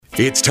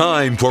It's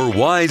time for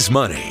Wise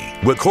Money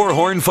with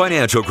Korhorn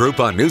Financial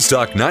Group on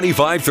Newstalk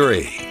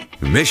 95.3,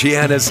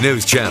 Michiana's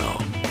news channel,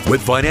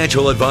 with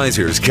financial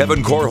advisors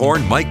Kevin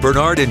Korhorn, Mike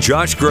Bernard, and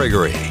Josh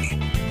Gregory.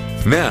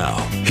 Now,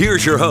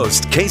 here's your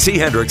host, Casey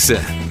Hendrickson.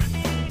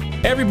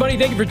 Hey everybody,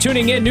 thank you for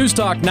tuning in.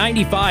 Newstalk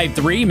 95.3,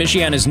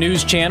 Michiana's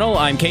news channel.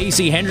 I'm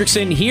Casey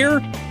Hendrickson here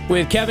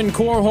with Kevin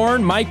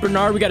Korhorn, Mike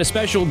Bernard. We got a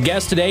special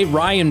guest today,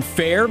 Ryan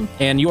Fair,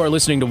 and you are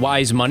listening to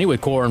Wise Money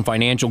with Korhorn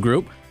Financial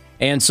Group.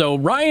 And so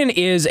Ryan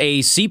is a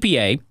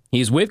CPA.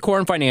 He's with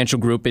Korhorn Financial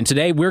Group, and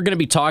today we're going to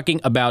be talking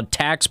about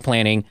tax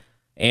planning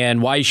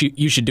and why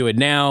you should do it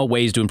now,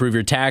 ways to improve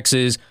your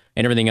taxes,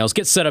 and everything else.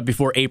 Get set up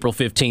before April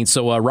 15th.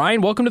 So Ryan,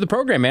 welcome to the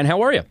program, man.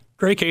 How are you?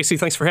 Great, Casey.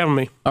 Thanks for having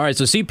me. All right,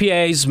 so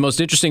CPAs, most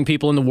interesting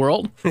people in the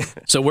world.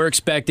 So we're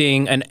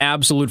expecting an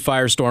absolute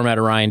firestorm out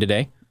of Ryan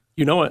today.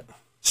 You know it.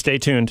 Stay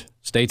tuned.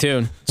 Stay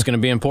tuned. It's going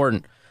to be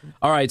important.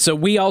 All right, so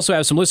we also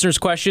have some listeners'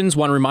 questions.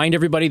 Want to remind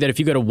everybody that if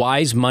you go to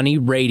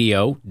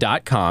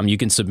wisemoneyradio.com, you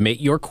can submit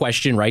your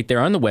question right there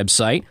on the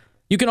website.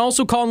 You can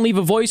also call and leave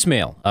a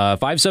voicemail,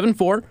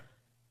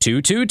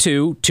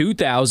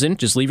 574-222-2000.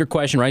 Just leave your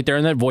question right there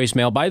in that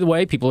voicemail. By the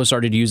way, people have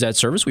started to use that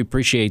service. We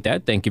appreciate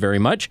that. Thank you very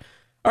much.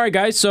 All right,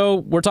 guys, so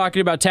we're talking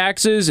about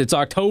taxes. It's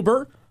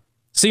October.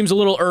 Seems a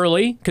little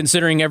early,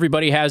 considering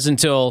everybody has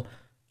until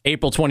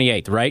April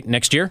 28th, right?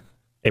 Next year?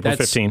 April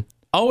 15th.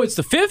 Oh, it's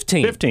the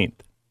 15th. 15th.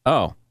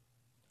 Oh.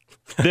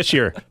 This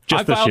year.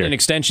 Just I filed an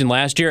extension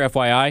last year,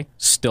 FYI.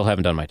 Still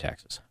haven't done my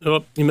taxes.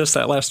 Oh, you missed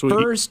that last week.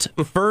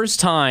 First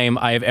time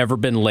I have ever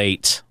been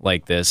late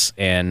like this,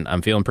 and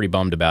I'm feeling pretty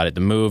bummed about it.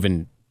 The move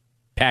and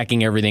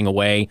packing everything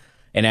away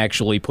and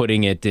actually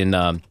putting it in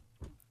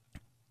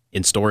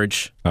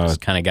storage just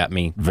kind of got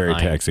me very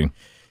behind. Taxing.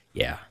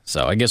 Yeah,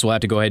 so I guess we'll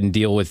have to go ahead and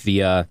deal with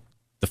the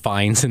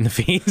fines and the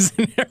fees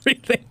and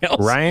everything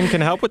else. Ryan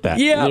can help with that.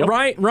 Yeah, yep.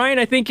 Ryan,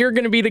 I think you're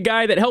going to be the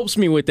guy that helps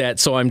me with that,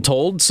 so I'm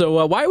told.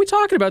 So why are we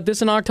talking about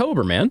this in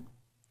October, man?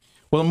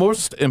 Well, the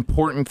most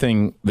important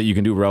thing that you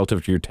can do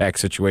relative to your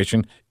tax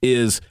situation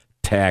is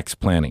tax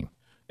planning.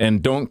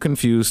 And don't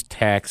confuse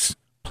tax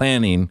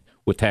planning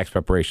with tax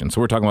preparation. So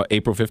we're talking about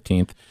April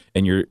 15th,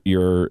 and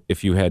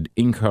if you had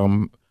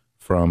income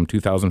from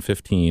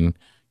 2015,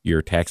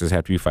 your taxes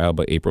have to be filed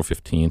by April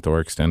 15th or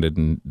extended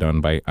and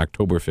done by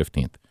October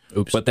 15th.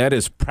 Oops. But that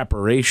is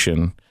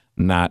preparation,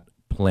 not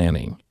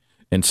planning.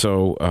 And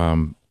so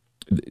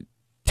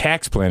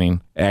tax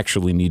planning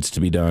actually needs to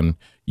be done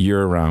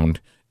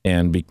year-round.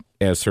 And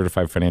as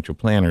certified financial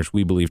planners,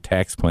 we believe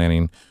tax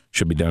planning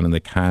should be done in the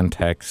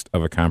context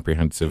of a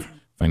comprehensive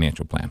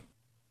financial plan.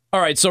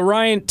 All right, so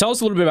Ryan, tell us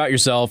a little bit about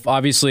yourself.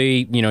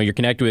 Obviously, you're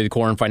connected with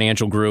Korhorn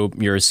Financial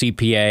Group. You're a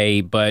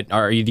CPA, but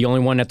are you the only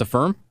one at the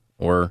firm,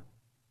 or?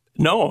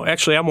 No,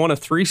 actually, I'm one of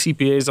 3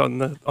 CPAs on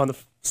the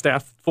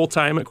staff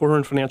full-time at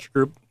Korhorn Financial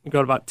Group. We've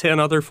got about 10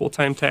 other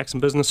full-time tax and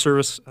business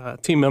service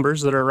team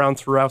members that are around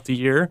throughout the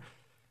year.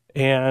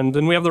 And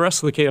then we have the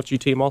rest of the KFG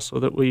team also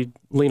that we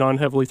lean on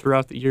heavily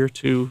throughout the year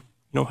to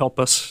help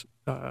us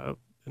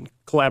and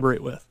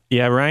collaborate with.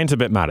 Yeah, Ryan's a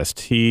bit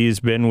modest.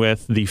 He's been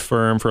with the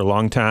firm for a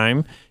long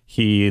time.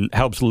 He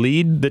helps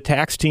lead the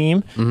tax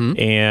team,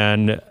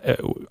 and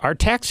our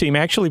tax team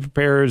actually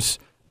prepares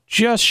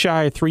just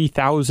shy of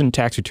 3,000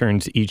 tax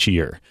returns each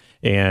year.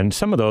 And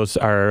some of those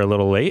are a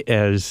little late,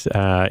 as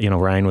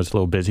Ryan was a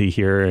little busy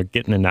here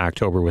getting into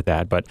October with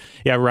that. But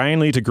yeah, Ryan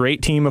leads a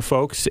great team of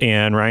folks,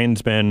 and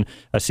Ryan's been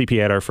a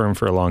CPA at our firm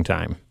for a long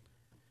time.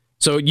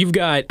 So you've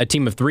got a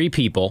team of 3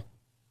 people.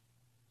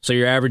 So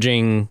you're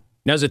averaging,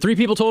 now is it 3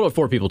 people total or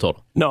 4 people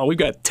total? No, we've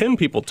got 10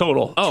 people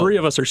total. Oh. 3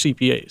 of us are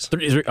CPAs.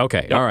 3,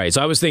 okay, Yep. All right.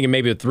 So I was thinking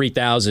maybe with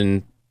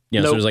 3,000,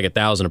 Nope. so there's like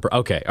 1,000 per.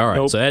 Okay, all right.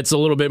 Nope. So that's a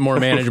little bit more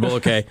manageable.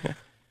 Okay.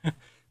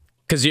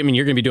 Because, you're going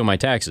to be doing my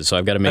taxes, so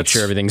I've got to make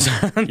sure everything's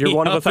on You're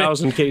one of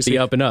 1,000, the Casey.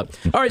 up and up.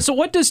 All right, so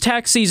what does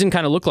tax season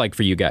kind of look like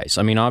for you guys?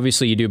 I mean,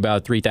 obviously you do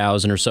about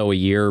 3,000 or so a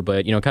year,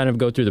 but, kind of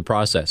go through the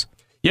process.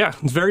 Yeah,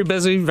 it's very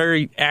busy,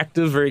 very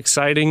active, very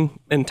exciting,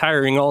 and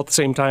tiring all at the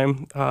same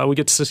time. We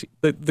get to see,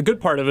 the good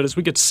part of it is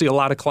we get to see a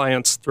lot of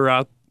clients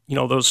throughout,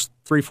 those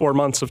 3-4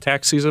 months of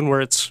tax season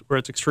where it's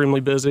extremely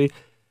busy.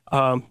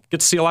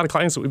 Get to see a lot of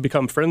clients that we've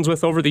become friends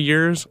with over the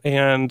years,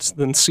 and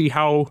then see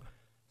how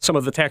some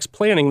of the tax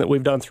planning that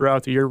we've done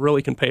throughout the year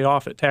really can pay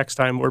off at tax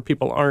time, where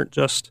people aren't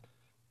just,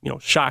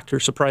 shocked or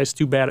surprised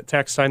too bad at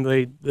tax time.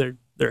 They're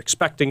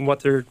expecting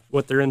what their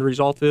end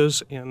result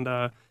is, and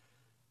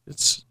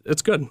it's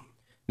good.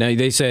 Now,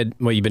 they said,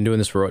 you've been doing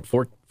this for what,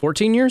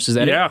 14 years? Is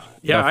that it? Yeah.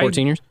 About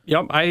 14 years?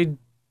 Yep. I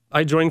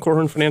joined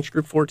Korhorn Financial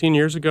Group 14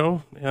 years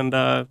ago, and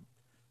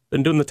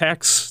been doing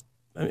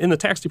in the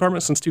tax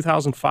department since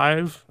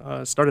 2005.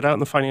 Started out in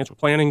the financial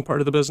planning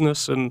part of the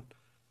business, and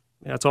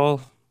it's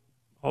all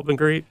been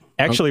great.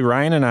 Actually,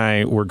 Ryan and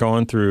I were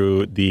going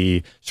through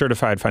the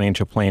certified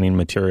financial planning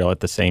material at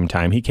the same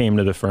time. He came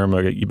to the firm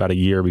about a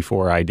year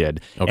before I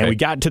did. Okay. And we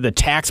got to the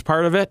tax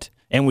part of it,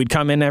 and we'd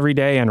come in every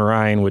day, and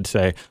Ryan would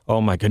say,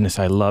 "Oh, my goodness,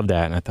 I love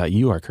that." And I thought,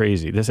 you are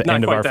crazy. This is the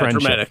end of our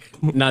friendship.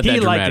 Dramatic. Not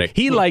that dramatic.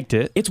 He liked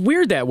it. It's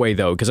weird that way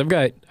though, because I've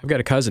got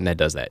a cousin that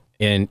does that,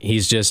 and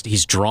he's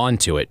drawn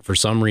to it for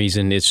some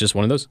reason. It's just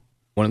one of those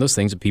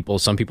things that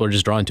some people are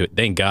just drawn to it.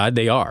 Thank God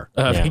they are,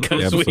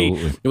 because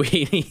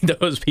we need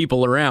those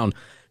people around.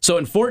 So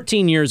in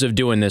 14 years of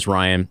doing this,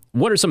 Ryan,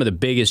 what are some of the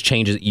biggest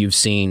changes that you've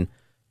seen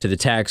to the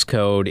tax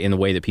code in the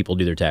way that people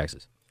do their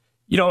taxes?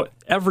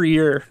 Every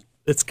year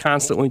it's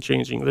constantly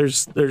changing.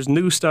 There's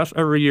new stuff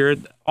every year.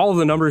 All of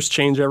the numbers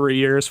change every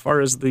year as far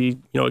as the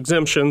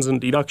exemptions and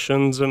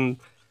deductions and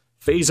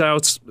phase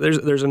outs.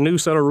 There's a new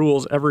set of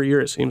rules every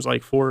year, it seems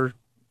like, for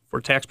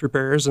tax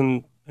preparers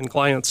and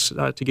clients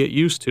to get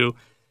used to.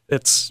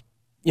 It's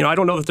I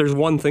don't know that there's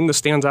one thing that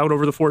stands out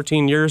over the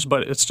 14 years,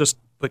 but it's just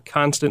the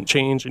constant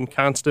change and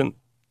constant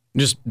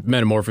just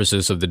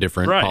metamorphosis of the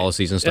different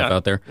policies and stuff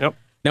out there. Yep.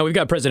 Now we've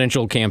got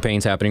presidential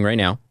campaigns happening right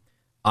now.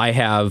 I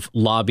have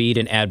lobbied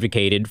and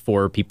advocated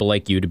for people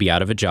like you to be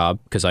out of a job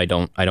because I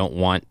don't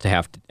want to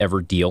have to ever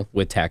deal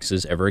with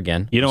taxes ever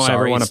again. You don't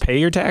ever want to pay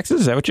your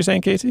taxes? Is that what you're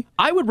saying, Casey?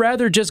 I would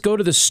rather just go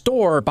to the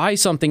store, buy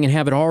something, and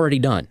have it already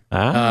done.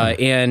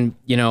 And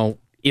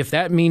if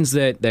that means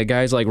that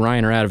guys like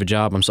Ryan are out of a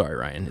job, I'm sorry,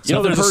 Ryan. It's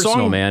nothing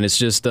personal, man. It's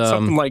just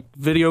something like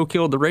 "Video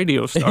Killed the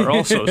Radio Star"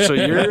 also. So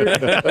you're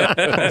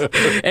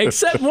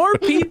except more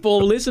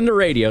people listen to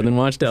radio than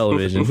watch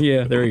television.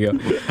 Yeah, there you go.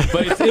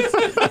 But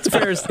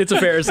it's a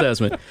fair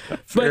assessment.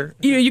 Fair.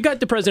 But you got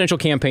the presidential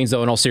campaigns,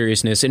 though, in all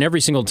seriousness, and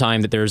every single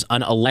time that there's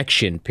an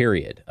election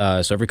period.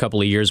 So every couple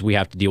of years we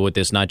have to deal with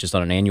this, not just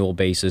on an annual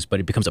basis,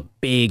 but it becomes a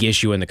big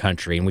issue in the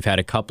country. And we've had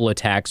a couple of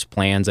tax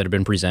plans that have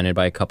been presented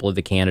by a couple of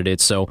the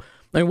candidates. So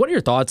what are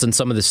your thoughts on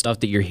some of the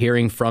stuff that you're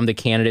hearing from the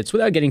candidates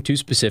without getting too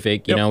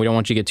specific? We don't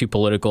want you to get too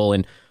political.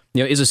 And,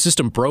 is the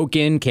system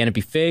broken? Can it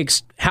be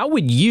fixed? How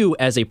would you,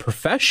 as a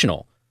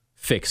professional,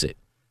 fix it?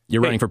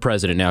 You're running for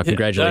president now.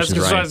 Congratulations,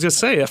 Ryan. Ryan. I was just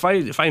say,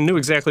 if I knew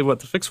exactly what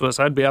the fix was,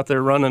 I'd be out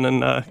there running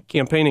and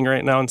campaigning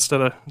right now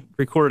instead of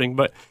recording.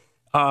 But,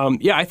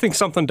 I think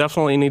something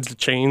definitely needs to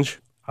change.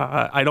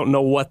 I don't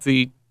know what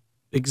the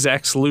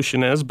exact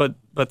solution is, but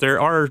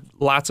there are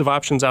lots of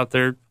options out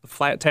there. The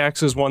flat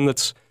tax is one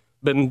that's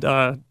been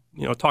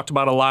talked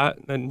about a lot,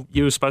 and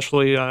you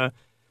especially.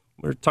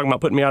 We're talking about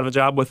putting me out of a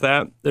job with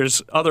that.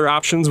 There's other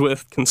options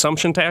with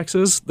consumption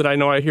taxes that I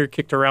know I hear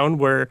kicked around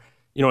where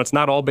it's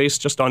not all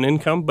based just on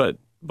income, but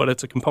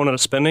it's a component of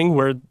spending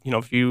where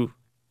if you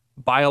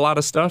buy a lot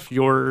of stuff,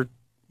 you're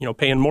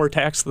paying more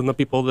tax than the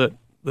people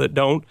that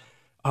don't.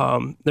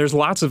 There's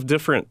lots of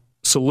different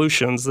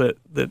solutions that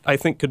I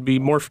think could be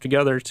morphed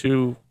together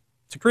to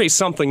create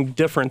something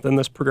different than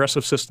this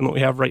progressive system that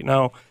we have right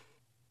now.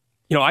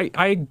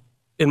 I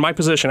in my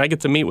position, I get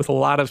to meet with a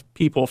lot of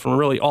people from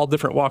really all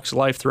different walks of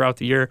life throughout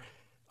the year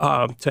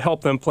to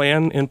help them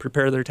plan and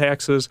prepare their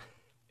taxes.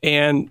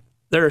 And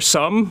there are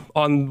some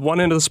on one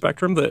end of the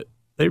spectrum that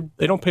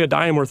they don't pay a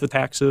dime worth of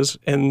taxes,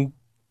 and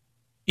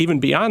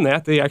even beyond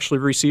that, they actually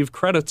receive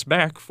credits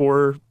back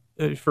for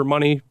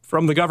money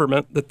from the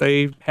government that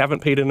they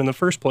haven't paid in the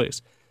first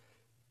place.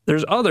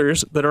 There's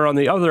others that are on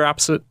the other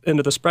opposite end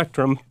of the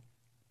spectrum,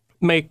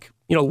 make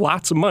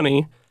lots of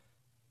money,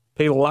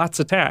 pay lots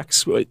of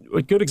tax.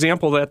 A good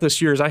example of that this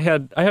year is I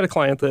had a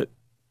client that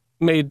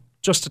made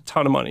just a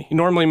ton of money. He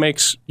normally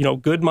makes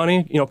good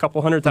money, a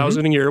couple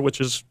 $100,000 a year,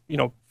 which is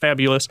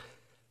fabulous.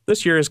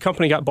 This year his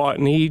company got bought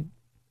and he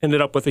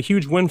ended up with a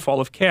huge windfall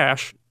of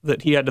cash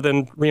that he had to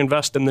then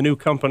reinvest in the new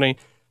company.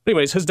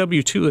 Anyways, his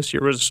W-2 this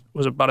year was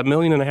about $1.5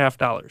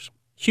 million.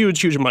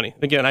 Huge money.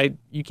 Again,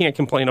 you can't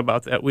complain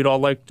about that. We'd all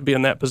like to be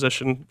in that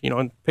position,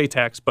 and pay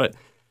tax. But at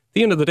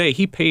the end of the day,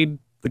 he paid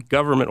the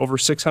government over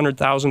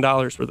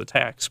 $600,000 for the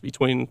tax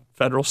between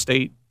federal,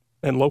 state,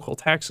 and local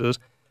taxes.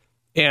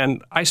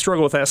 And I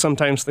struggle with that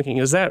sometimes, thinking,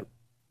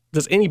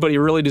 does anybody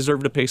really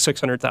deserve to pay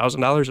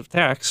 $600,000 of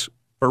tax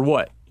or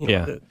what?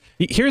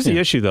 Here's the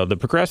issue, though. The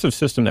progressive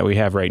system that we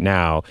have right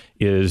now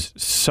is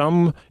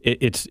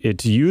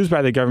it's used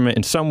by the government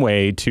in some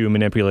way to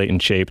manipulate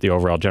and shape the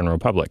overall general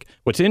public.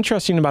 What's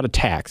interesting about a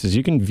tax is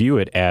you can view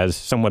it as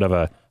somewhat of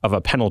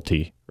a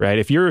penalty, right?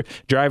 If you're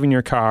driving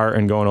your car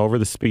and going over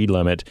the speed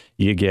limit,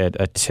 you get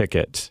a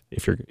ticket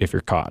if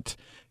you're caught.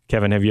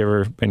 Kevin, have you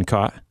ever been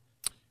caught?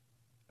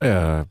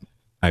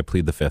 I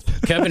plead the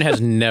fifth. Kevin has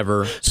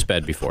never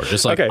sped before,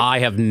 just like I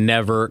have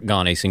never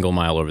gone a single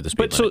mile over the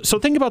speed limit. So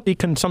think about the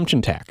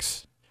consumption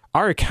tax.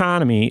 Our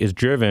economy is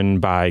driven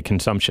by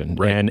consumption,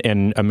 right.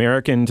 and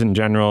Americans in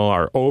general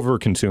are over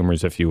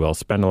consumers, if you will.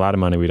 Spend a lot of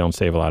money, we don't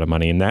save a lot of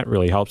money, and that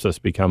really helps us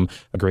become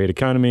a great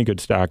economy, good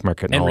stock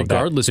market, and all of that.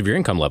 Regardless of your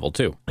income level,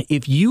 too.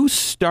 If you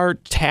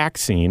start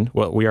taxing,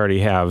 well, we already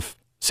have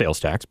sales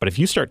tax, but if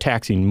you start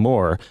taxing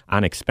more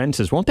on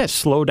expenses, won't that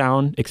slow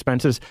down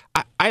expenses?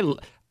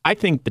 I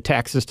think the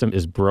tax system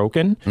is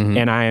broken,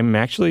 and I am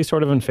actually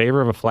sort of in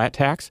favor of a flat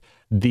tax.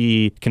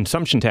 The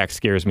consumption tax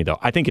scares me, though.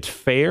 I think it's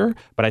fair,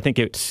 but I think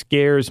it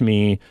scares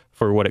me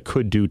for what it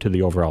could do to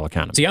the overall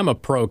economy. See, I'm a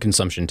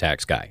pro-consumption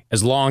tax guy,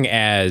 as long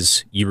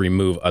as you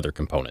remove other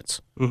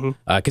components.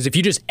 Because if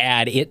you just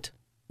add it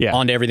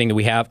onto everything that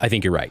we have, I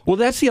think you're right. Well,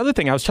 that's the other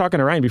thing. I was talking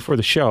to Ryan before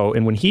the show,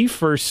 and when he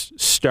first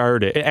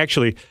started,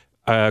 actually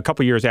a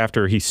couple years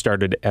after he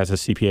started as a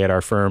CPA at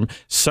our firm,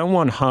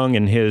 someone hung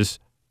in his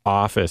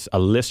office a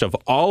list of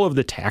all of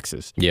the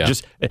taxes.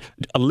 Just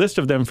a list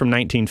of them from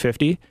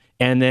 1950,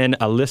 and then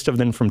a list of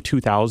them from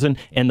 2000,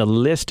 and the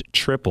list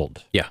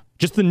tripled.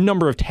 Just the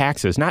number of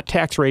taxes, not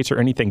tax rates or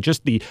anything,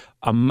 just the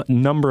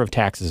number of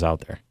taxes out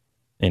there.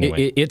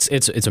 Anyway,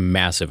 it's a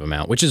massive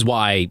amount, which is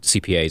why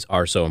CPAs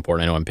are so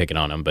important. I know I'm picking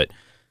on them, but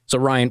so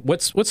Ryan,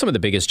 what's some of the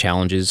biggest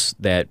challenges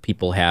that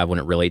people have when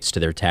it relates to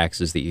their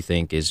taxes that you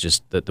think is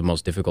just the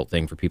most difficult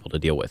thing for people to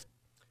deal with?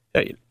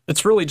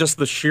 It's really just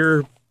the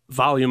sheer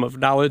volume of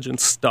knowledge and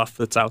stuff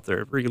that's out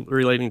there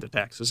relating to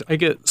taxes. I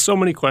get so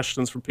many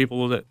questions from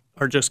people that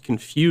are just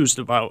confused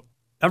about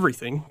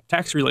everything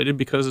tax related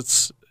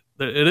because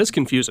it is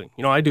confusing.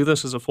 I do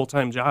this as a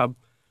full-time job,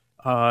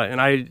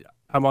 and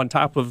I'm on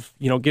top of,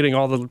 getting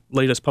all the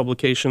latest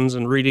publications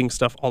and reading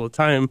stuff all the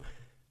time.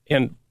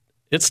 And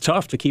it's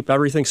tough to keep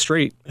everything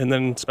straight. And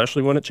then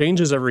especially when it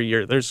changes every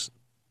year, it's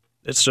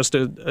just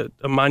a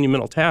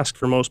monumental task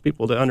for most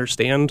people to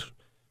understand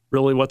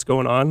really what's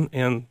going on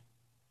and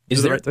do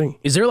the right thing.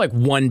 Is there like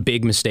one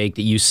big mistake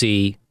that you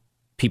see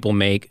people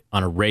make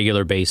on a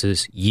regular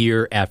basis,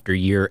 year after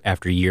year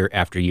after year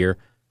after year?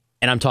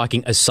 And I'm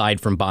talking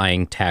aside from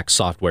buying tax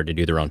software to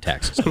do their own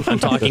taxes. I'm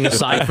talking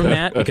aside from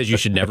that because you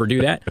should never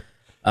do that.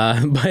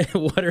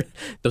 But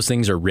those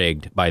things are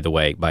rigged, by the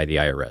way, by the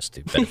IRS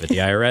to benefit the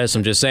IRS.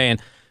 I'm just saying.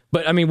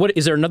 But I mean,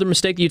 is there another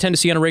mistake that you tend to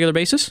see on a regular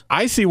basis?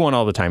 I see one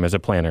all the time as a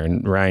planner.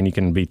 And Ryan, you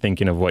can be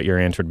thinking of what your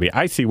answer would be.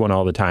 I see one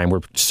all the time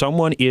where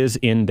someone is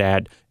in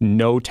that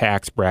no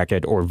tax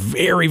bracket or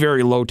very,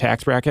 very low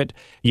tax bracket,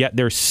 yet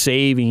they're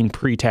saving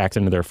pre-tax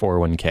into their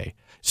 401k.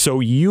 So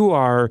you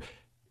are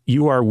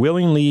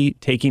willingly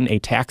taking a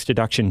tax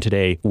deduction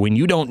today when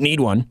you don't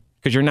need one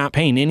because you're not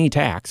paying any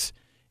tax.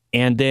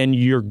 And then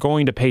you're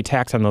going to pay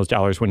tax on those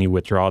dollars when you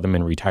withdraw them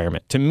in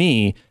retirement. To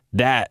me,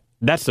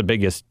 that's the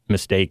biggest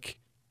mistake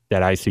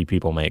that I see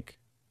people make.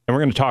 And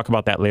we're going to talk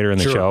about that later in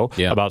the show,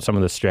 about some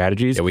of the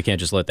strategies. Yeah, we can't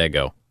just let that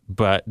go.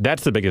 But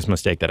that's the biggest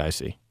mistake that I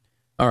see.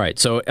 All right,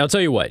 so I'll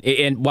tell you what.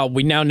 And while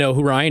we now know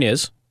who Ryan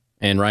is,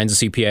 and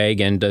Ryan's a CPA,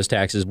 again, does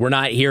taxes, we're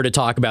not here to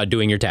talk about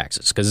doing your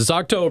taxes because it's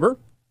October.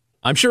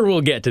 I'm sure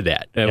we'll get to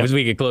that as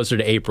we get closer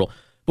to April.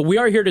 But we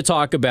are here to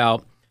talk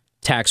about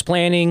tax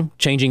planning,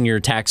 changing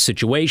your tax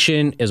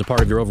situation as a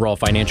part of your overall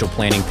financial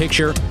planning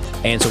picture.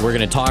 And so we're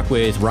going to talk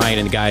with Ryan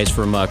and the guys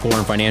from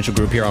Corehorn Financial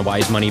Group here on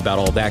Wise Money about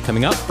all of that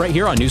coming up right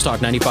here on News Talk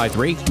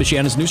 95.3,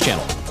 Michiana's news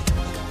channel.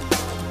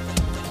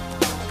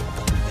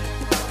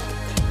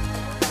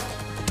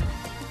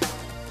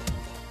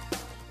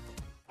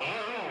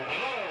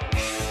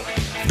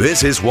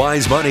 This is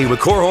Wise Money with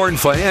Corehorn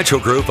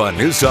Financial Group on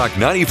News Talk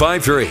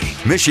 95.3,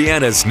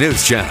 Michiana's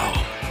news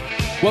channel.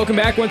 Welcome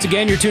back. Once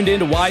again, you're tuned in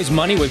to Wise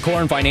Money with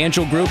Corehorn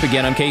Financial Group.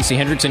 Again, I'm Casey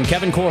Hendrickson,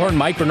 Kevin Corehorn,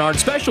 Mike Bernard.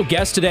 Special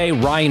guest today,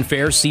 Ryan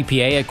Fair,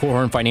 CPA at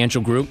Corehorn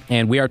Financial Group.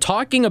 And we are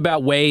talking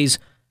about ways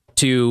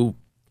to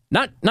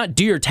not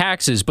do your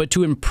taxes, but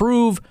to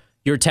improve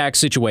your tax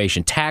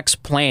situation, tax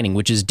planning,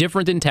 which is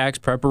different than tax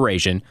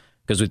preparation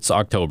because it's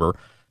October.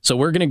 So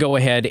we're going to go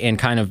ahead and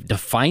kind of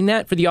define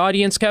that for the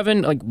audience,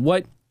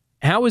 Kevin.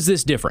 How is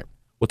this different?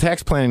 Well,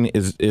 tax planning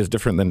is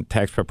different than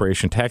tax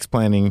preparation. Tax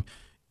planning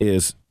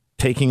is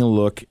taking a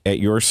look at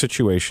your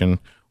situation,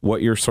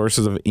 what your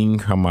sources of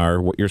income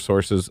are, what your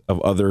sources of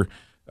other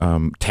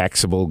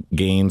taxable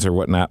gains or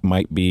whatnot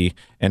might be,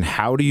 and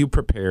how do you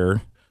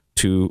prepare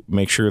to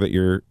make sure that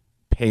you're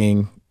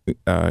paying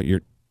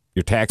your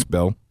tax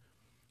bill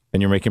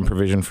and you're making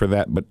provision for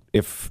that. But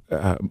if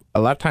a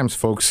lot of times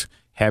folks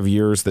have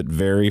years that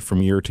vary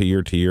from year to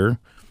year to year,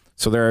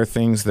 so there are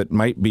things that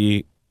might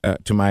be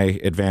to my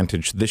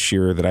advantage this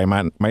year that I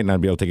might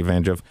not be able to take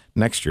advantage of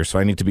next year. So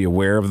I need to be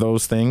aware of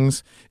those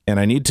things, and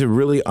I need to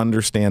really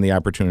understand the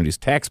opportunities.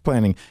 Tax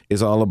planning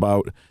is all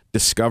about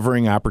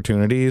discovering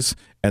opportunities,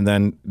 and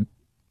then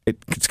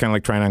it's kind of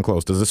like trying on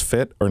clothes. Does this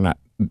fit or not?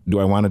 Do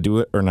I want to do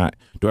it or not?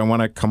 Do I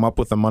want to come up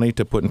with the money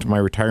to put into my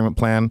retirement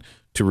plan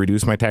to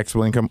reduce my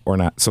taxable income or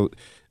not? So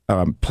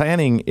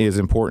planning is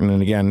important.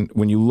 And again,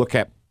 when you look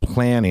at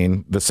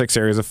planning, the 6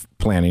 areas of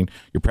planning: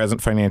 your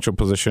present financial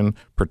position,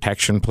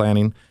 protection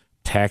planning,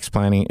 tax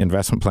planning,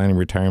 investment planning,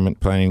 retirement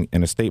planning,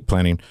 and estate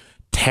planning.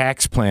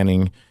 Tax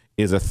planning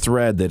is a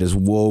thread that is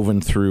woven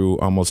through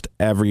almost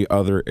every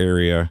other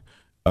area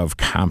of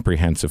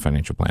comprehensive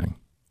financial planning.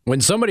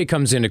 When somebody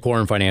comes into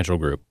Corehorn Financial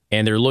Group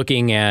and they're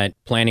looking at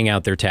planning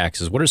out their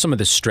taxes, what are some of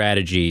the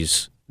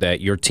strategies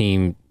that your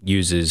team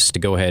uses to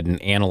go ahead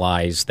and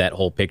analyze that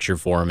whole picture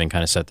for them and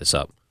kind of set this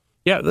up?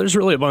 Yeah, there's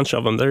really a bunch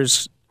of them.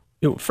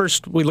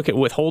 First, we look at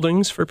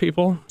withholdings for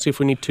people, see if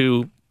we need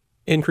to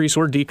increase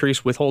or decrease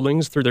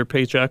withholdings through their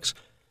paychecks.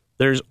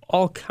 There's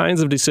all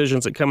kinds of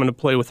decisions that come into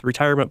play with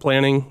retirement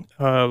planning,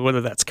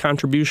 whether that's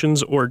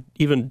contributions or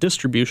even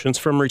distributions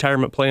from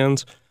retirement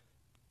plans.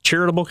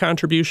 Charitable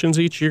contributions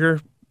each year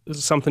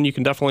is something you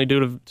can definitely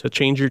do to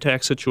change your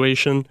tax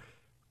situation.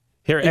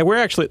 Here, and we're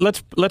actually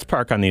let's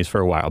park on these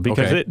for a while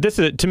because this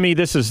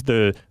is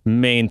the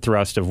main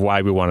thrust of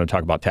why we want to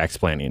talk about tax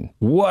planning.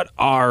 What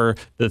are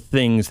the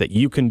things that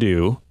you can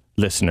do,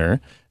 listener,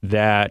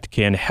 that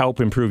can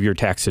help improve your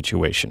tax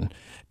situation?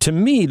 To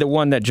me, the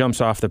one that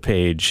jumps off the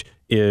page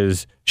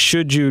is,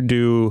 should you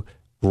do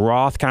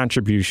Roth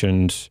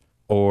contributions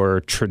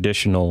or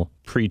traditional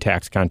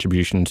pre-tax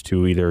contributions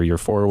to either your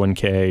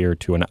 401k or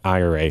to an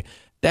IRA?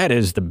 That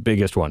is the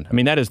biggest one. I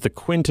mean, that is the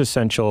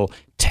quintessential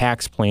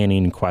tax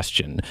planning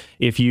question.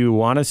 If you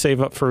want to save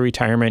up for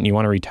retirement and you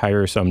want to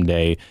retire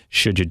someday,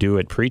 should you do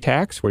it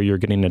pre-tax where you're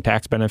getting a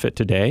tax benefit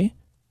today?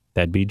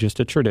 That'd be just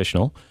a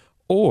traditional.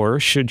 Or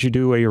should you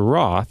do a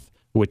Roth,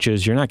 which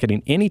is you're not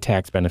getting any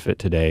tax benefit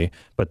today,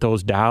 but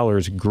those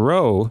dollars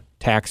grow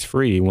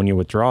tax-free when you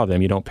withdraw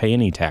them. You don't pay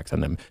any tax on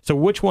them. So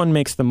which one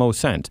makes the most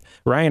sense?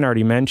 Ryan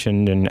already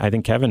mentioned, and I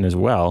think Kevin as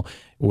well,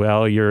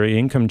 your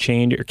income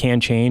can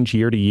change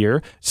year to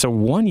year. So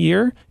 1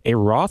 year, a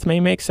Roth may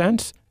make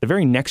sense. The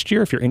very next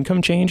year, if your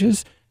income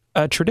changes,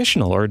 a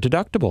traditional or a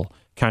deductible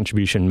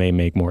contribution may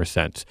make more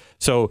sense.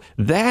 So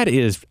that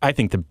is, I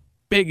think, the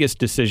biggest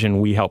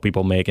decision we help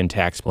people make in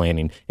tax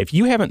planning. If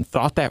you haven't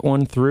thought that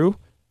one through,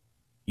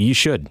 you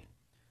should.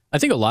 I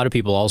think a lot of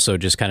people also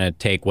just kind of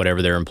take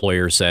whatever their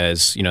employer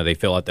says. You know, they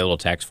fill out their little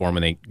tax form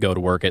when they go to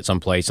work at some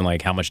place and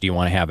like, how much do you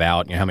want to have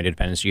out? You know, how many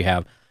dependents do you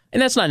have?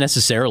 And that's not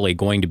necessarily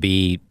going to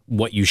be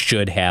what you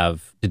should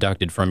have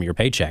deducted from your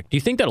paycheck. Do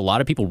you think that a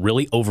lot of people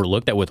really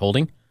overlook that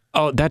withholding?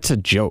 Oh, that's a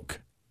joke.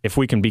 If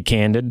we can be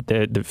candid,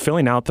 the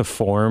filling out the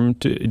form,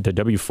 the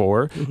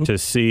W-4, to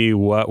see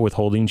what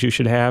withholdings you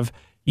should have,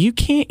 you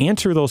can't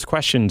answer those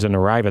questions and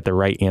arrive at the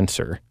right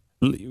answer.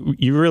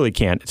 You really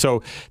can't.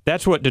 So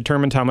that's what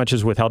determines how much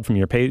is withheld from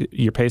your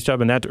pay stub.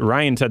 And that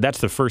Ryan said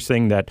that's the first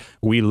thing that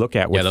we look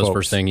at with folks. Yeah, that was the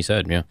first thing he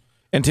said, yeah.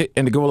 And to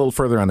go a little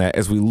further on that,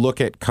 as we look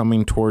at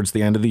coming towards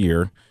the end of the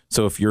year,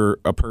 so if you're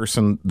a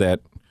person that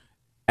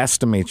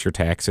estimates your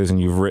taxes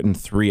and you've written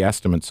 3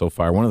 estimates so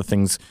far, one of the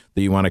things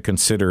that you want to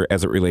consider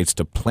as it relates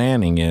to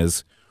planning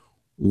is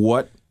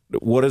what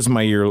does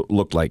my year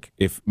look like?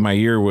 If my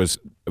year was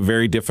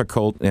very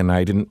difficult and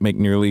I didn't make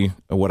nearly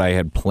what I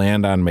had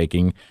planned on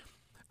making,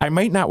 I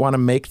might not want to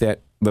make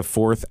that the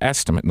 4th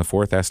estimate, and the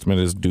 4th estimate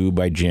is due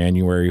by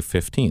January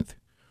 15th.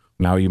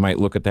 Now you might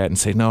look at that and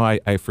say, no,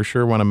 I for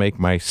sure want to make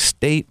my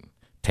state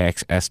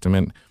tax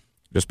estimate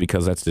just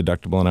because that's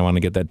deductible and I want to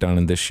get that done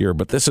in this year.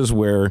 But this is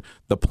where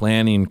the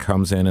planning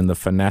comes in and the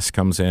finesse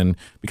comes in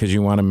because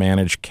you want to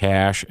manage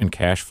cash and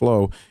cash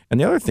flow. And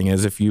the other thing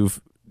is if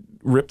you've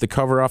ripped the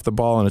cover off the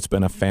ball and it's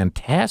been a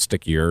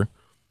fantastic year,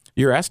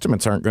 your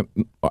estimates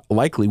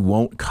likely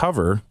won't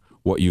cover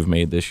what you've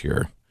made this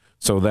year.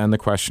 So then the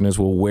question is,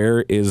 well,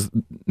 where is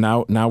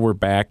now we're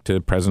back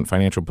to present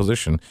financial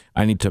position.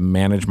 I need to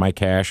manage my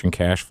cash and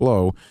cash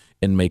flow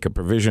and make a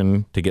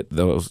provision to get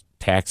those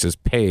taxes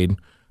paid.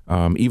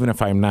 Even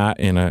if I'm not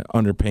in an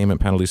underpayment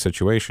penalty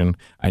situation,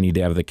 I need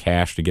to have the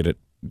cash to get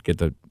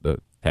the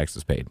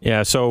taxes paid.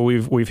 Yeah, so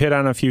we've hit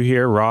on a few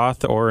here,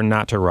 Roth or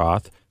not to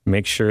Roth.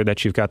 Make sure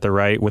that you've got the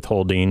right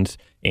withholdings,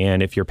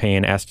 and if you're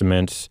paying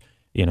estimates,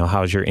 you know,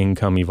 how's your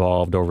income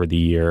evolved over the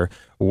year.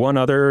 One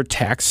other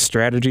tax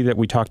strategy that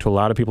we talk to a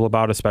lot of people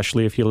about,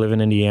 especially if you live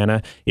in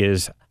Indiana,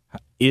 is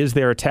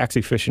there a tax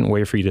efficient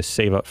way for you to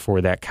save up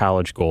for that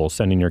college goal,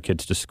 sending your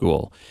kids to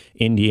school?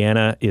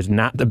 Indiana is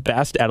not the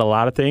best at a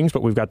lot of things,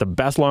 but we've got the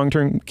best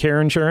long-term care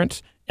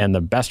insurance and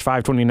the best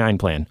 529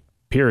 plan,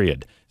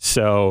 period.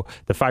 So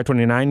the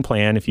 529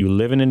 plan, if you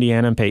live in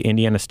Indiana and pay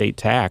Indiana state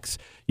tax,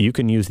 you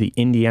can use the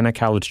Indiana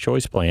College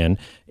Choice Plan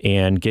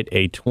and get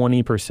a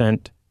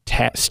 20%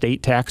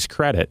 state tax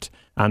credit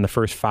on the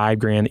first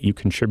 $5,000 that you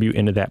contribute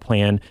into that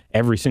plan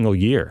every single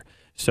year.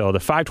 So the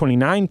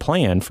 529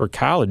 plan for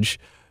college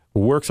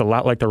works a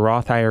lot like the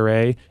Roth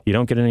IRA. You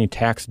don't get any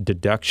tax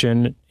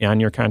deduction on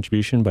your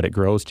contribution, but it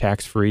grows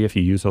tax-free if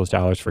you use those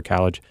dollars for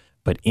college.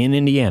 But in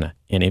Indiana,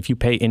 and if you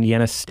pay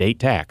Indiana state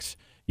tax,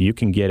 you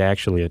can get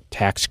actually a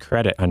tax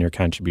credit on your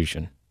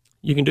contribution.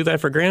 You can do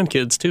that for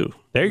grandkids, too.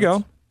 There you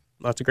go.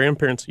 Lots of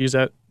grandparents use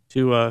that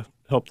to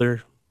help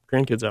their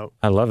grandkids out.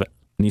 I love it.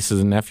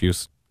 Nieces and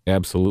nephews,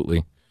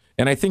 absolutely.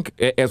 And I think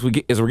as we're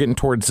getting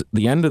towards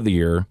the end of the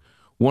year,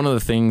 one of the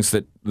things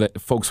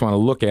that folks want to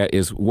look at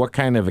is what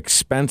kind of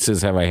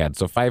expenses have I had?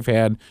 So if I've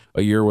had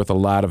a year with a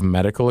lot of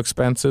medical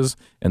expenses,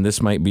 and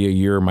this might be a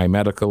year my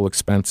medical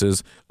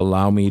expenses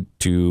allow me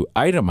to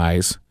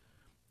itemize,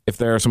 if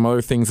there are some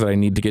other things that I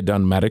need to get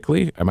done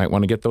medically, I might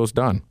want to get those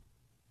done.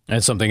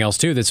 And something else,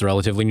 too, that's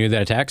relatively new to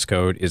that tax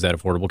code is that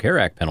Affordable Care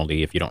Act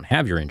penalty if you don't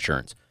have your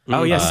insurance.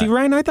 Oh, yeah. See,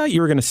 Ryan, I thought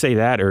you were going to say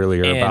that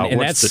earlier about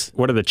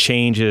what are the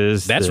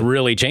changes. That's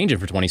really changing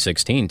for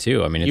 2016,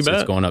 too. I mean, it's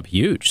going up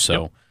huge.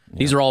 So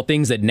these are all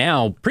things that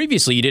now,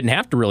 previously, you didn't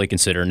have to really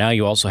consider. Now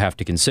you also have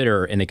to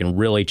consider, and they can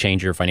really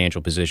change your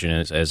financial position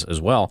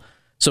as well.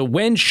 So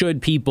when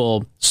should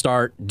people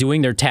start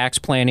doing their tax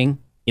planning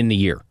in the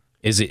year?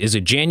 Is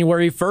it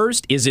January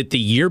 1st? Is it the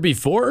year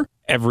before?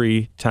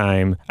 Every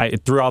time,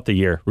 throughout the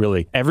year,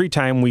 really. Every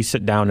time we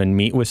sit down and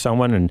meet with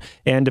someone,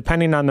 and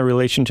depending on the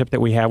relationship that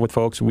we have with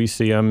folks, we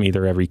see them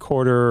either every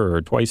quarter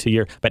or twice a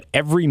year. But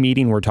every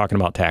meeting, we're talking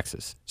about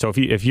taxes. So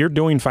if you're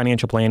doing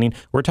financial planning,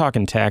 we're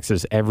talking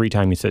taxes every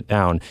time you sit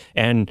down.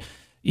 And,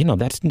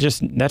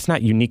 that's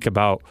not unique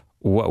about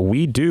what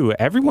we do.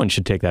 Everyone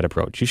should take that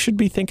approach. You should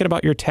be thinking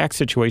about your tax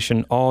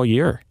situation all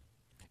year.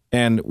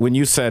 And when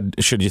you said,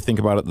 should you think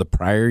about it the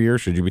prior year?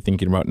 Should you be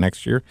thinking about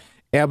next year?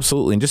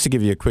 Absolutely. And just to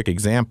give you a quick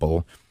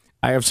example,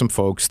 I have some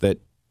folks that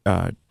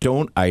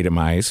don't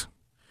itemize,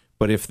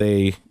 but if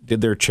they did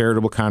their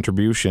charitable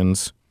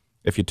contributions,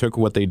 if you took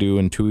what they do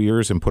in 2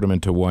 years and put them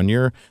into 1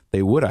 year,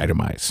 they would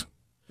itemize.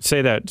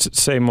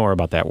 Say more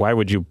about that. Why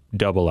would you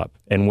double up?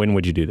 And when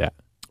would you do that?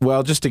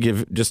 Well, just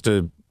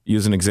to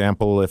use an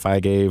example, if I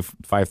gave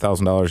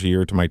 $5,000 a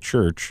year to my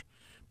church,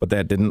 but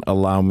that didn't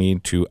allow me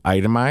to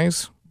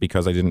itemize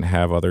because I didn't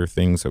have other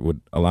things that would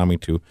allow me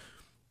to.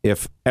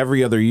 If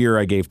every other year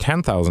I gave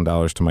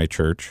 $10,000 to my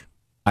church,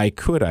 I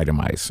could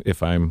itemize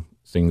if I'm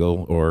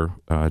single or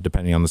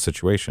depending on the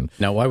situation.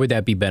 Now, why would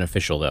that be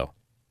beneficial, though?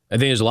 I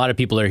think there's a lot of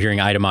people that are hearing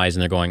itemize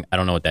and they're going, I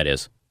don't know what that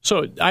is.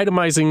 So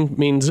itemizing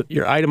means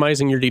you're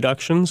itemizing your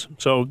deductions.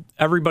 So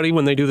everybody,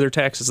 when they do their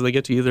taxes, they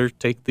get to either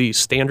take the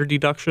standard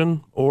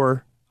deduction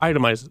or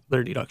itemize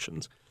their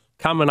deductions.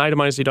 Common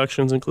itemized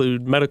deductions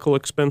include medical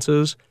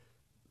expenses.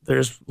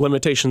 There's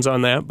limitations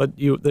on that, but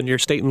then your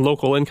state and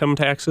local income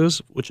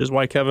taxes, which is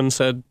why Kevin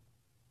said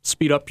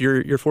speed up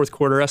your fourth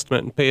quarter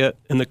estimate and pay it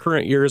in the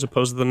current year as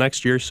opposed to the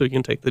next year so you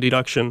can take the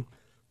deduction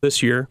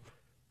this year.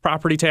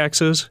 Property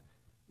taxes,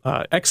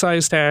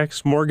 excise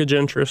tax, mortgage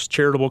interest,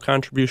 charitable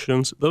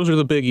contributions. Those are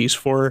the biggies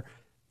for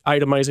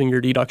itemizing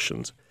your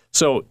deductions.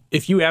 So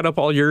if you add up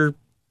all your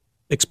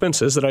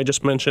expenses that I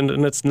just mentioned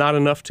and it's not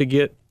enough to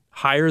get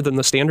higher than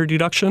the standard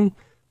deduction,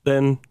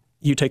 then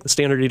you take the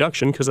standard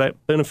deduction because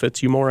that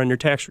benefits you more on your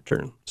tax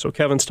return. So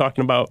Kevin's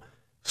talking about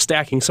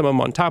stacking some of them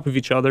on top of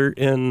each other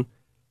in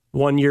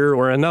 1 year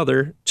or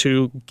another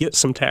to get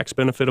some tax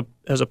benefit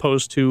as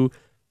opposed to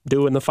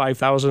doing the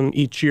 $5,000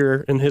 each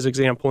year in his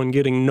example and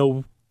getting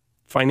no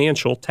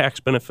financial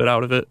tax benefit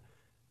out of it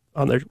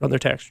on their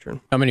tax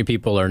return. How many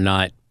people are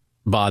not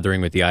bothering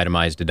with the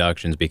itemized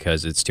deductions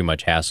because it's too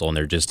much hassle and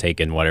they're just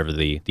taking whatever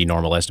the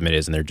normal estimate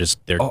is and they're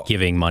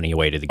giving money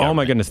away to the government? Oh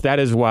my goodness, that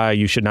is why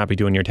you should not be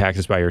doing your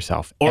taxes by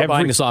yourself. Or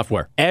buying the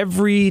software.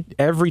 Every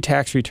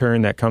tax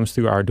return that comes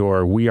through our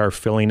door, we are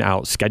filling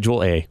out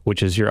Schedule A,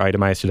 which is your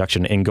itemized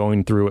deduction, and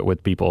going through it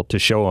with people to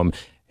show them,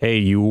 hey,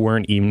 you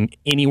weren't even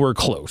anywhere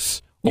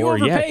close. You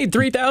overpaid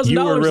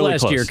 $3,000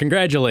 last year.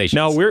 Congratulations.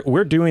 No,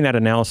 we're doing that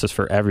analysis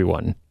for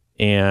everyone.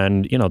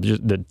 And,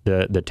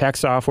 the tax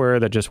software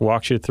that just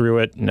walks you through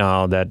it,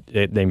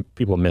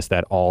 people miss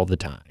that all the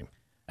time.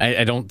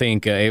 I don't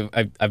think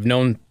I've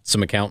known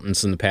some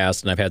accountants in the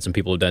past, and I've had some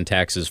people who've done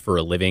taxes for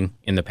a living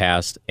in the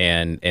past,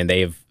 and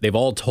they've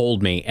all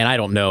told me, and I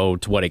don't know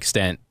to what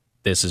extent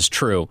this is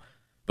true,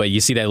 but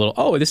you see that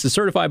little, this is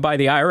certified by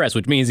the IRS,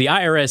 which means the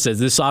IRS says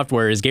this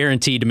software is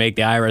guaranteed to make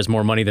the IRS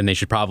more money than they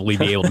should probably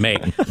be able to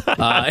make.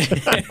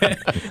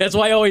 That's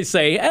why I always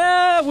say,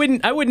 I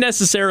wouldn't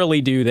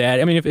necessarily do that.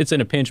 I mean, if it's in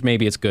a pinch,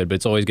 maybe it's good, but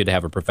it's always good to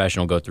have a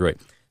professional go through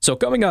it. So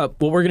coming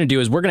up, what we're going to do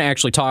is we're going to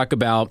actually talk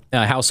about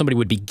how somebody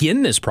would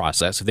begin this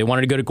process. If they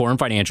wanted to go to Corhorn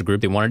Financial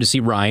Group, they wanted to see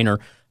Ryan or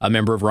a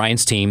member of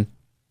Ryan's team,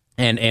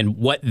 and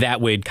what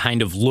that would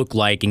kind of look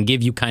like and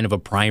give you kind of a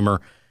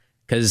primer.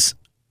 Because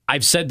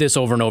I've said this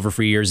over and over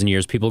for years and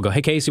years. People go,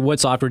 hey, Casey, what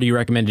software do you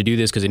recommend to do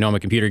this? Because they know I'm a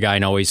computer guy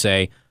and always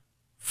say,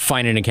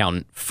 find an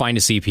accountant, find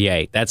a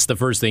CPA. That's the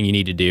first thing you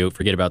need to do.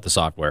 Forget about the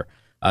software.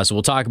 So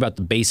we'll talk about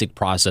the basic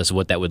process of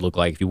what that would look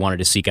like if you wanted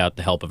to seek out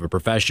the help of a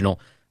professional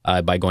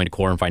by going to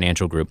Corhorn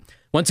Financial Group.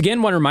 Once again,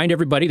 I want to remind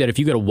everybody that if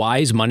you go to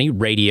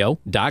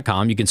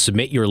wisemoneyradio.com, you can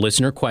submit your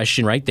listener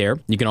question right there.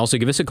 You can also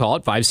give us a call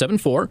at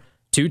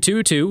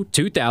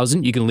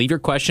 574-222-2000. You can leave your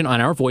question on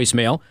our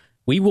voicemail.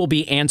 We will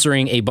be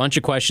answering a bunch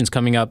of questions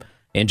coming up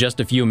in just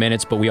a few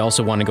minutes, but we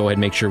also want to go ahead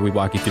and make sure we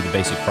walk you through the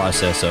basic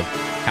process of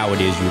how it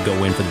is you would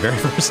go in for the very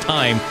first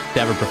time to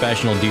have a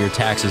professional do your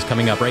taxes,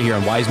 coming up right here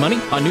on Wise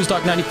Money on News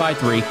Talk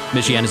 95.3,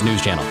 Michiana's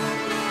news channel.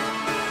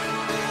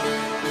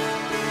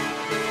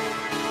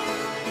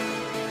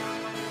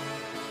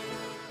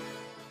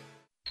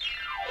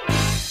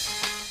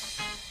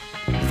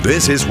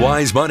 This is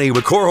Wise Money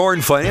with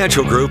Corhorn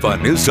Financial Group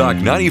on News Talk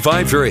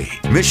 95.3,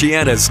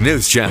 Michiana's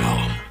news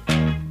channel.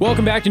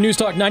 Welcome back to News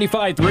Talk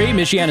 95.3,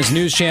 Michiana's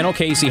news channel.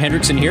 Casey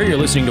Hendrickson here. You're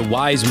listening to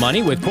Wise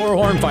Money with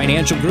Corhorn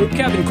Financial Group.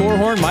 Kevin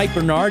Corhorn, Mike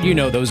Bernard, you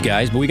know those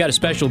guys. But we got a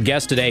special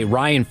guest today,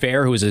 Ryan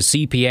Fair, who is a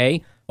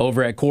CPA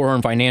over at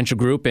Corhorn Financial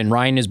Group. And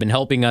Ryan has been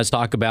helping us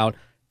talk about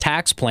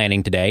tax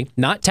planning today,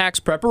 not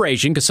tax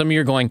preparation, because some of you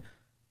are going,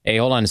 hey,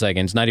 hold on a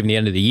second. It's not even the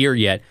end of the year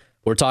yet.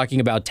 We're talking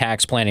about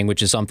tax planning,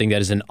 which is something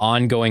that is an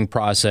ongoing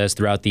process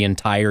throughout the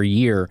entire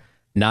year,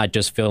 not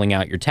just filling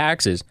out your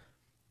taxes.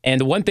 And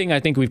the one thing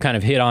I think we've kind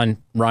of hit on,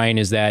 Ryan,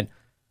 is that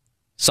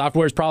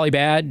Software is probably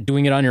bad.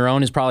 Doing it on your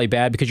own is probably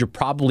bad because you're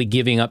probably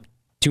giving up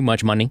too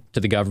much money to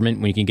the government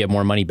when you can get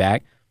more money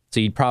back. So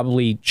you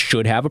probably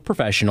should have a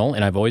professional,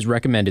 and I've always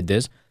recommended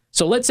this.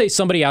 So let's say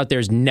somebody out there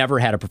has never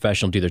had a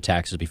professional do their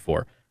taxes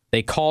before.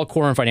 They call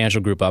Corhorn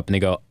Financial Group up and they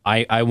go,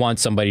 I want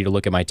somebody to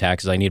look at my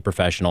taxes. I need a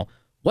professional.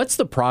 What's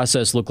the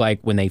process look like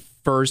when they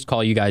first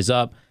call you guys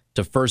up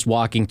to first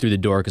walking through the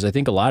door? Because I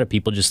think a lot of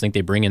people just think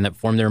they bring in that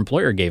form their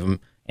employer gave them,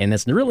 and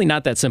that's really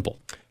not that simple.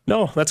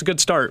 No, that's a good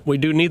start. We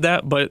do need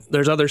that, but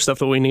there's other stuff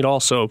that we need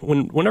also.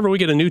 Whenever we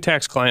get a new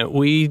tax client,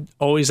 we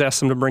always ask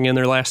them to bring in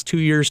their last 2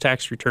 years'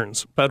 tax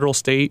returns, federal,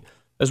 state,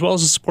 as well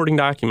as the supporting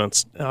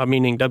documents,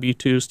 meaning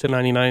W-2s,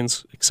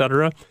 1099s, et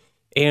cetera.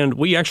 And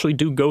we actually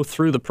do go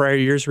through the prior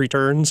year's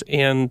returns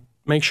and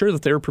make sure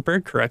that they're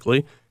prepared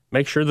correctly,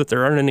 make sure that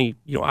there aren't any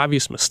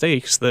obvious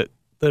mistakes that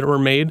were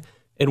made.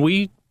 And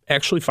we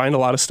actually find a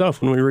lot of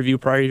stuff when we review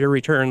prior year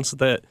returns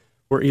that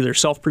were either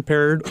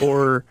self-prepared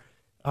or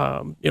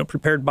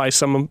prepared by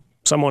someone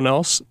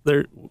else.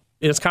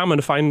 It's common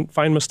to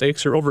find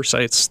mistakes or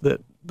oversights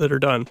that are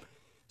done.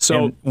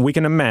 So and we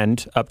can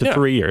amend up to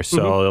 3 years.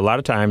 So a lot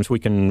of times we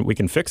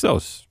can fix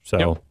those.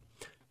 So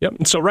yep.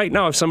 And so right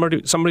now, if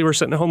somebody were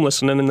sitting at home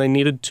listening and they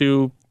needed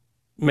to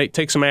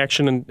take some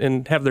action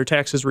and have their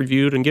taxes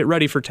reviewed and get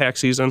ready for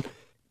tax season,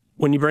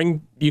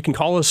 you can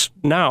call us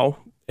now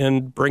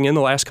and bring in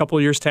the last couple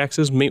of years'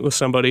 taxes, meet with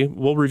somebody.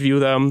 We'll review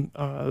them,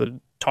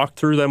 talk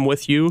through them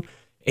with you.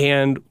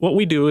 And what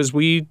we do is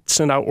we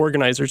send out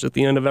organizers at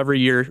the end of every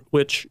year,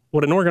 which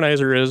what an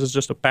organizer is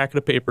just a packet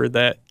of paper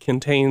that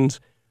contains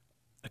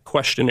a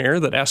questionnaire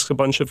that asks a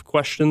bunch of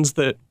questions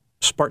that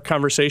spark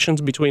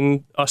conversations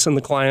between us and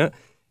the client.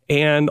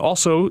 And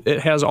also it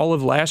has all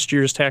of last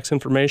year's tax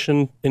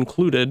information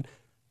included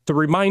to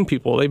remind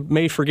people. They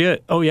may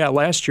forget, oh yeah,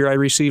 last year I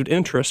received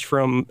interest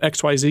from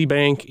XYZ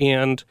Bank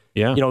and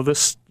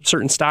this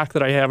certain stock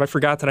that I have. I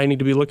forgot that I need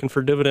to be looking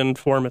for dividend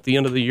form at the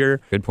end of the year.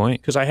 Good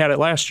point. Because I had it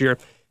last year.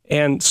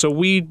 And so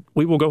we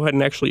will go ahead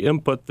and actually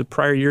input the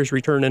prior year's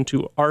return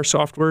into our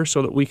software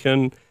so that we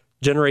can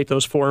generate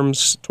those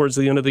forms towards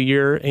the end of the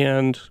year.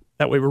 And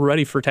that way we're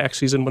ready for tax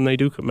season when they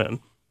do come in.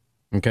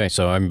 Okay,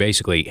 so I'm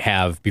basically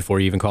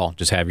before you even call,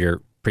 just have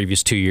your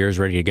previous 2 years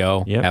ready to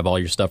go, have all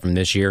your stuff from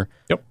this year.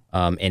 Yep.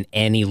 And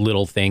any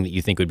little thing that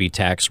you think would be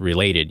tax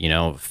related,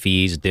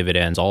 fees,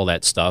 dividends, all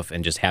that stuff,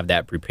 and just have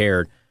that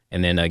prepared,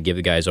 and then give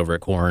the guys over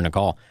at Corhorn a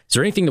call. Is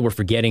there anything that we're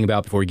forgetting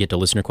about before we get to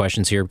listener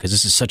questions here? Because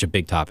this is such a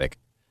big topic.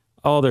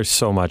 Oh, there's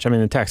so much. I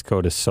mean, the tax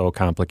code is so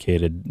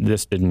complicated.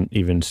 This didn't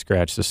even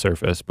scratch the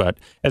surface. But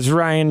as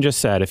Ryan just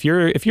said, if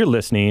you're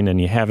listening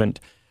and you haven't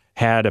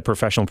had a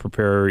professional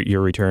prepare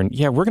your return,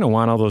 we're going to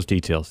want all those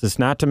details. It's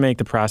not to make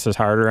the process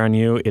harder on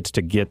you. It's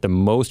to get the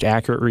most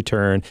accurate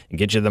return and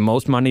get you the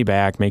most money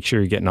back, make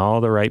sure you're getting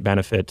all the right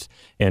benefits.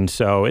 And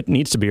so it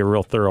needs to be a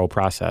real thorough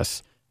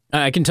process.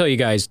 I can tell you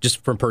guys,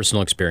 just from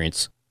personal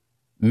experience,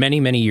 many,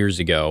 many years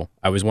ago,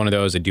 I was one of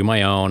those that do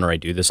my own or I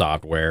do the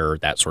software or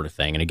that sort of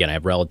thing. And again, I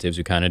have relatives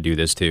who kind of do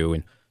this too.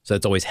 And so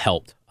that's always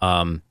helped.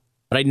 But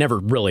I never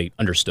really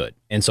understood.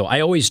 And so I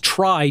always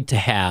tried to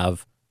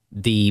have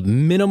the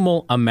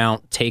minimal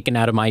amount taken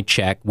out of my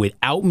check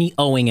without me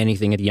owing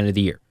anything at the end of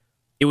the year.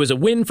 It was a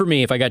win for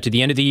me if I got to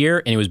the end of the year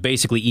and it was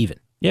basically even.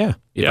 Yeah.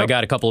 If I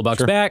got a couple of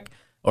bucks back,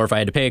 or if I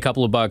had to pay a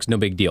couple of bucks, no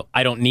big deal.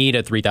 I don't need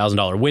a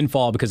 $3,000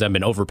 windfall because I've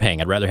been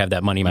overpaying. I'd rather have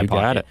that money in my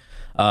pocket.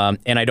 Got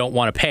it. And I don't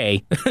want to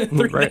pay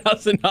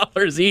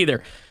 $3,000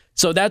 either.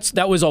 So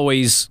that was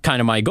always kind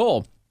of my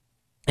goal.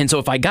 And so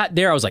if I got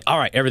there, I was like, all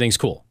right, everything's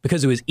cool.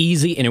 Because it was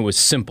easy and it was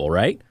simple,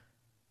 right?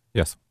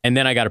 Yes. And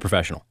then I got a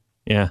professional.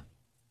 Yeah.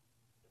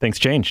 Things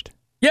changed.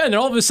 Yeah, and then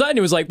all of a sudden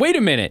it was like, wait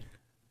a minute.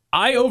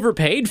 I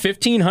overpaid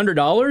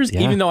 $1,500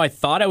 even though I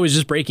thought I was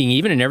just breaking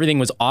even and everything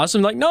was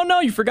awesome. Like, no,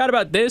 you forgot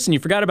about this and you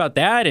forgot about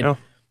that.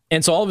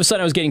 And so all of a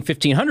sudden I was getting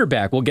 $1,500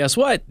 back. Well, guess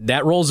what?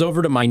 That rolls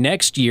over to my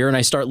next year and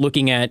I start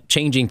looking at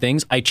changing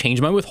things. I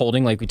change my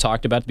withholding like we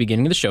talked about at the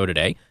beginning of the show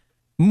today.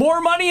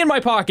 More money in my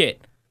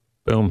pocket.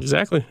 Boom.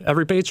 Exactly.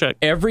 Every paycheck.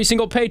 Every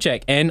single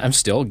paycheck. And I'm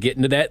still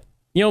getting to that,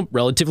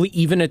 relatively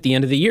even at the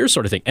end of the year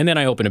sort of thing. And then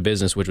I opened a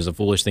business, which was a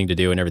foolish thing to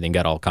do and everything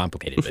got all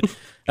complicated.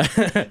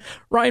 But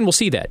Ryan will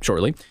see that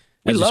shortly.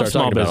 We love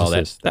small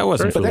businesses. That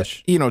wasn't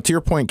foolish. To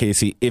your point,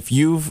 Casey, if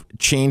you've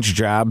changed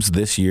jobs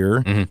this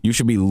year, you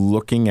should be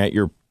looking at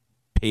your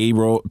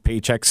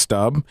paycheck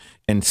stub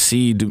and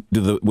see, do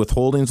the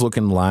withholdings look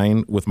in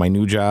line with my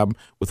new job,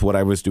 with what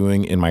I was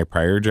doing in my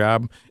prior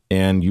job?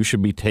 And you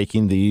should be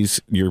taking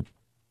your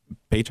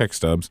paycheck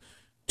stubs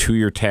to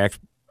your tax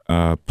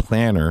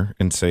planner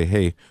and say,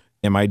 hey,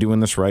 am I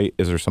doing this right?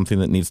 Is there something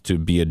that needs to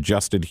be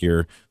adjusted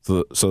here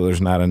so there's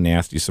not a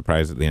nasty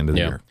surprise at the end of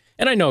the year?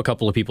 And I know a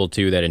couple of people,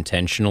 too, that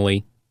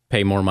intentionally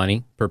pay more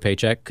money per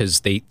paycheck because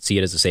they see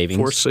it as a savings.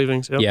 Forced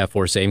savings, Yeah,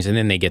 forced savings. And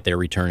then they get their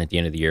return at the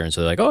end of the year. And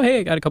so they're like, oh, hey,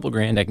 I got a couple of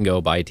grand. I can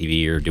go buy a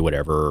TV or do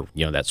whatever,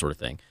 that sort of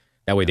thing.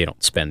 That way they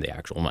don't spend the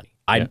actual money.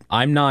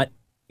 I'm not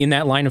in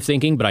that line of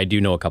thinking, but I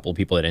do know a couple of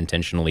people that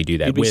intentionally do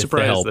that. You'd be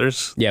surprised.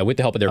 with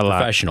the help of their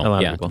professional.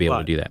 To be able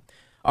to do that.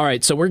 All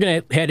right, so we're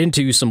going to head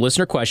into some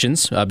listener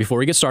questions. Before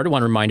we get started, I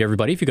want to remind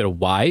everybody, if you go to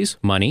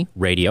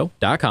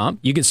wisemoneyradio.com,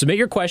 you can submit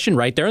your question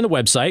right there on the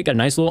website. Got a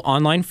nice little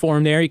online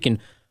form there. You can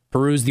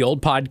peruse the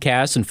old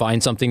podcasts and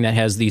find something that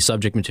has the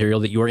subject material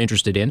that you are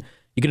interested in.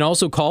 You can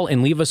also call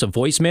and leave us a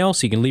voicemail,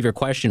 so you can leave your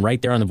question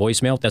right there on the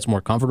voicemail if that's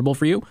more comfortable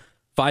for you.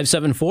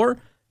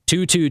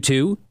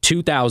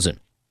 574-222-2000.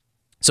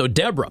 So,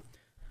 Deborah,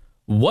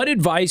 what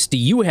advice do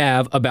you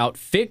have about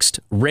fixed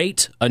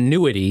rate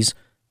annuities?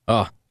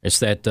 Oh, it's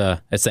that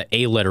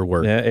A-letter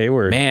word. Yeah, A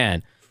word.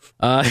 Man.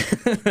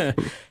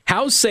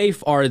 How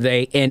safe are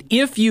they? And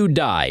if you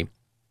die,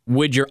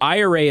 would your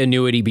IRA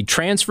annuity be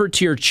transferred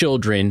to your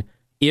children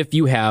if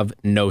you have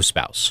no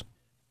spouse?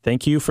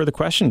 Thank you for the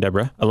question,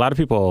 Deborah. A lot of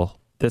people,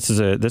 this is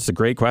a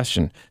great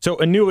question. So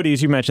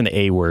annuities, you mentioned the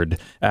A word.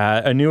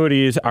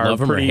 Annuities are love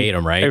them or hate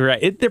them, right?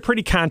 Right. They're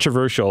pretty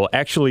controversial.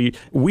 Actually,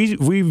 we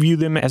view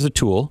them as a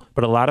tool,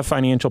 but a lot of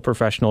financial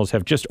professionals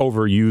have just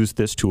overused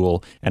this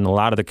tool, and a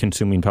lot of the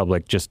consuming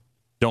public just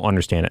don't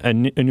understand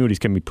it. Annuities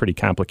can be pretty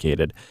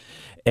complicated.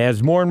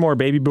 As more and more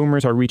baby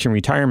boomers are reaching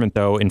retirement,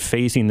 though, and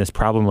facing this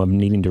problem of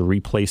needing to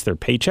replace their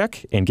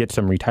paycheck and get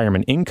some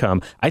retirement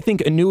income, I think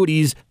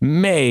annuities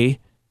may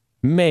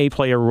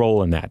play a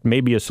role in that,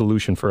 may be a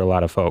solution for a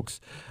lot of folks.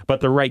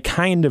 But the right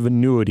kind of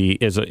annuity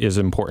is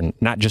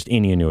important, not just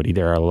any annuity.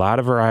 There are a lot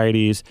of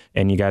varieties,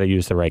 and you got to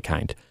use the right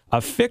kind.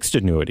 A fixed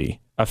annuity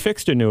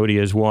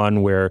is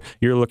one where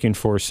you're looking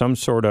for some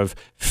sort of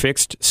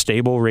fixed,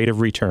 stable rate of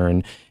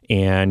return,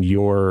 and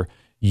you're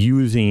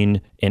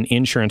using an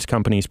insurance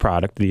company's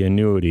product, the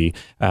annuity,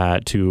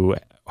 to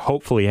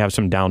hopefully have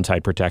some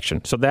downside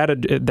protection. So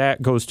that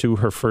goes to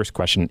her first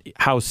question.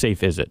 How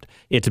safe is it?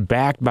 It's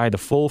backed by the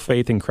full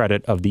faith and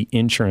credit of the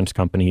insurance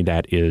company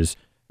that is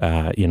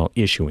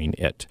issuing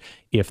it.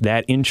 If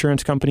that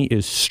insurance company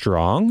is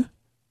strong,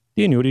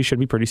 the annuity should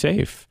be pretty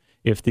safe.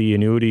 If the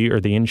annuity or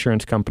the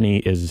insurance company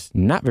is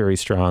not very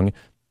strong,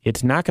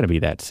 it's not going to be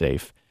that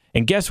safe.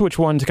 And guess which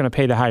one's going to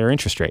pay the higher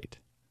interest rate?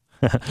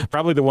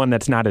 Probably the one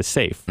that's not as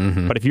safe.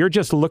 Mm-hmm. But if you're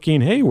just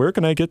looking, hey, where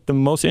can I get the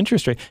most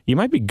interest rate? You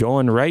might be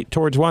going right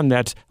towards one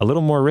that's a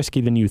little more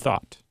risky than you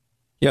thought.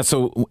 Yeah.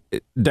 So,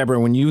 Deborah,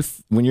 when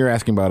you're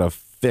asking about a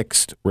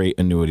fixed rate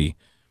annuity,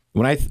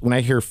 when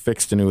I hear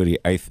fixed annuity,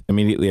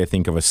 immediately I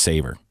think of a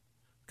saver,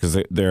 because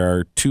there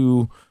are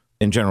two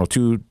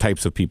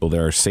types of people.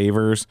 There are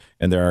savers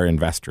and there are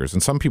investors,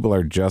 and some people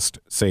are just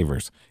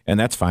savers, and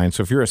that's fine.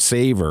 So if you're a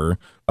saver,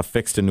 a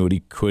fixed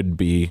annuity could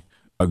be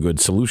a good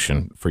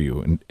solution for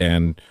you.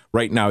 And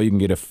right now you can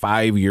get a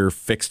 5-year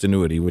fixed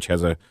annuity, which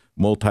has a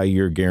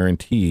multi-year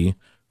guarantee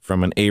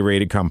from an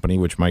A-rated company,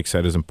 which Mike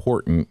said is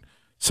important,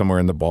 somewhere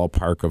in the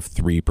ballpark of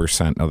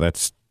 3%. Now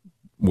that's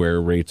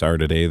where rates are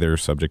today. They're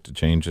subject to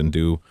change and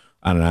due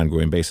on an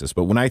ongoing basis.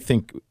 But when I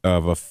think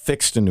of a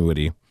fixed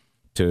annuity,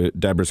 to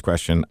Deborah's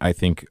question, I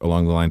think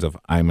along the lines of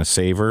I'm a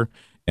saver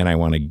and I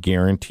want a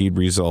guaranteed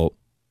result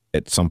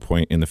at some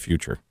point in the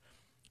future.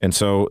 And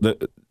so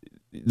the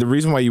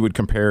reason why you would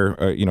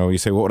compare, you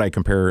say, what would I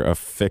compare a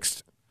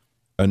fixed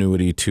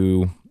annuity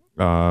to?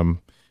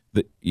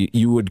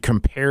 You would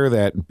compare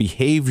that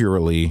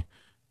behaviorally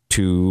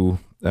to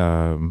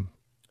a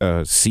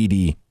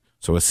CD,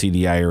 so a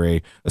CD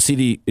IRA. A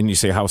CD, and you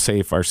say, how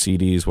safe are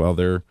CDs? Well,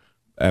 they're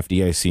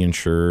FDIC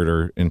insured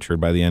or insured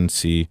by the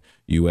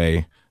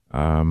NCUA,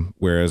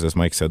 whereas, as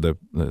Mike said, the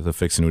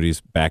fixed annuity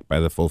is backed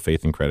by the full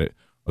faith and credit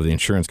of the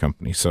insurance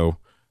company. So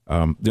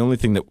the only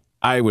thing that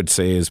I would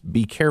say is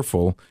be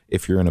careful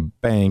if you're in a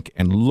bank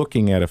and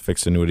looking at a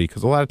fixed annuity,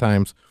 because a lot of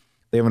times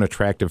they have an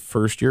attractive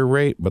first-year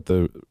rate, but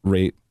the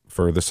rate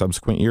for the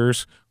subsequent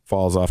years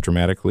falls off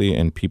dramatically,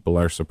 and people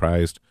are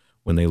surprised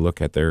when they look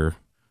at their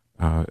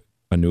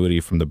annuity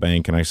from the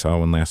bank. And I saw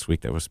one last week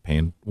that was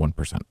paying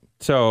 1%.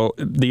 So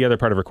the other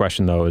part of her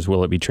question, though, is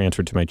will it be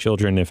transferred to my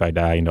children if I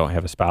die and don't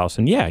have a spouse?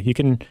 And yeah, you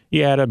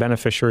add a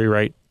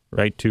beneficiary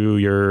right to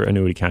your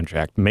annuity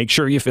contract. Make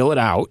sure you fill it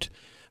out.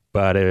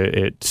 But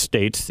it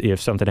states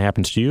if something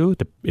happens to you,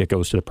 it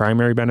goes to the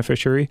primary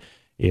beneficiary.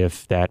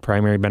 If that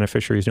primary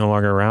beneficiary is no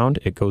longer around,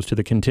 it goes to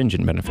the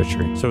contingent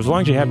beneficiary. So as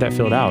long as you have that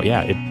filled out,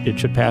 yeah, it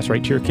should pass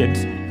right to your kids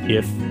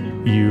if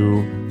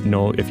you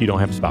don't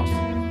have a spouse.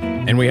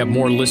 And we have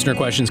more listener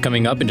questions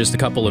coming up in just a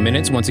couple of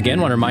minutes. Once again,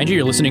 I want to remind you,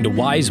 you're listening to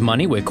Wise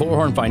Money with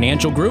Korhorn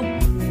Financial Group.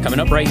 Coming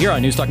up right here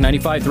on Newstalk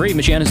 95.3,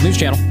 Michiana's news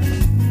channel.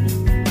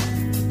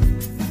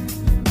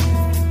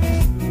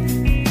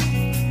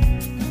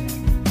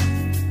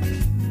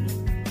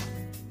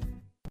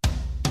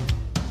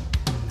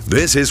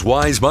 This is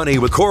Wise Money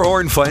with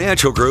Korhorn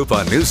Financial Group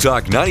on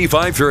Newstalk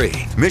 95.3,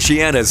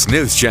 Michiana's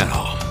news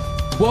channel.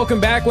 Welcome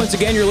back. Once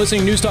again, you're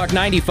listening to Newstalk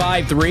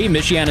 95.3,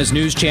 Michiana's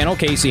news channel.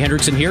 Casey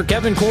Hendrickson here.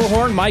 Kevin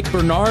Korhorn, Mike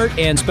Bernard,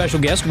 and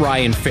special guest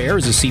Ryan Fair,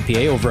 is a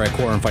CPA over at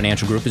Korhorn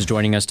Financial Group, is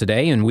joining us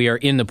today. And we are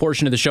in the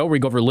portion of the show where we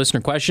go over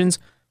listener questions.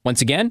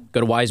 Once again, go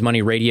to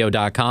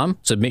wisemoneyradio.com,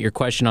 submit your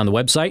question on the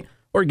website,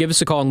 or give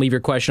us a call and leave your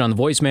question on the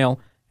voicemail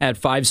at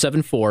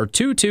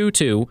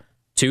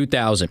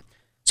 574-222-2000.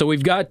 So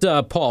we've got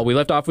Paul. We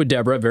left off with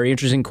Deborah. Very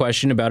interesting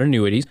question about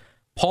annuities.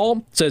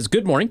 Paul says,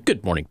 good morning.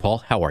 Good morning, Paul.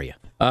 How are you?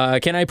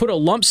 Can I put a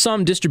lump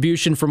sum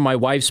distribution from my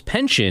wife's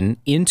pension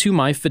into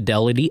my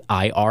Fidelity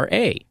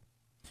IRA?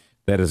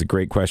 That is a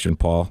great question,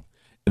 Paul.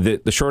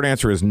 The short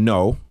answer is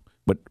no.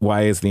 But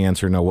why is the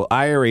answer no? Well,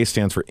 IRA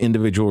stands for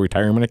Individual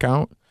Retirement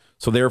Account.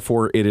 So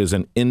therefore, it is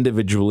an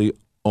individually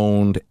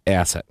owned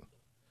asset.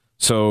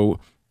 So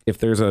if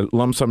there's a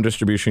lump sum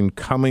distribution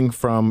coming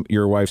from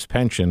your wife's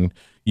pension,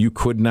 you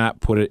could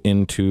not put it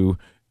into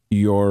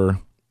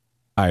your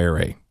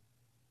IRA.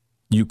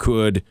 You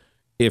could,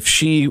 if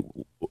she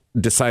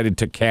decided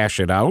to cash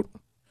it out,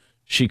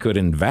 she could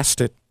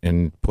invest it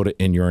and put it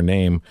in your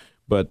name.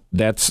 But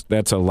that's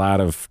a lot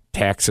of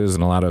taxes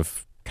and a lot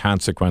of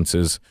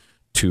consequences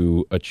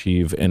to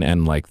achieve an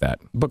end like that.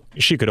 But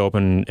she could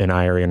open an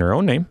IRA in her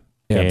own name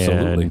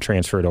and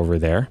transfer it over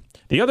there.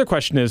 The other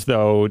question is,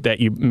 though,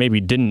 that you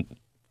maybe didn't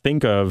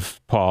think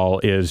of, Paul,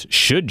 is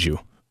should you?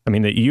 I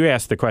mean, that you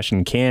asked the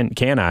question,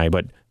 can I,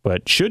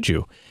 but should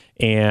you?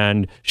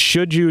 And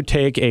should you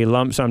take a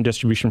lump sum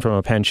distribution from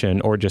a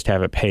pension or just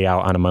have it pay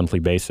out on a monthly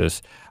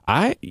basis?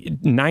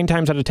 9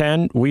 times out of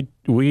 10,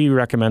 we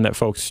recommend that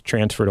folks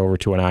transfer it over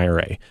to an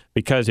IRA,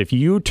 because if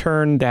you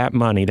turn that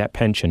money, that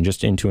pension,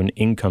 just into an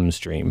income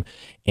stream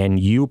and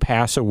you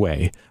pass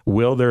away,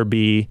 will there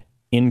be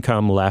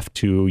income left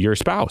to your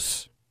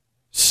spouse?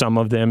 Some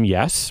of them,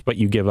 yes, but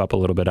you give up a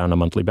little bit on a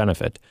monthly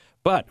benefit.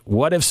 But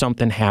what if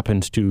something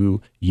happens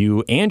to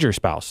you and your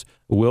spouse?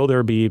 Will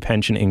there be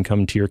pension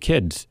income to your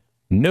kids?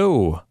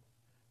 No.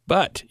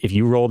 But if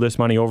you roll this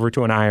money over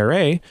to an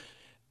IRA,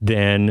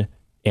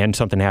 and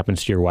something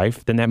happens to your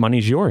wife, then that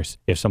money's yours.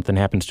 If something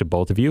happens to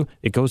both of you,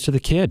 it goes to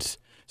the kids.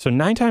 So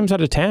 9 times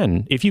out of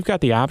 10, if you've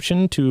got the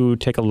option to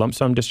take a lump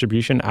sum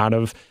distribution out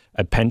of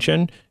a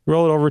pension,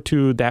 roll it over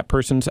to that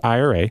person's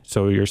IRA.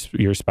 So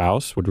your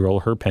spouse would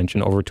roll her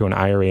pension over to an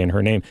IRA in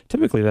her name.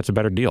 Typically, that's a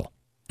better deal.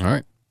 All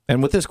right.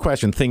 And with this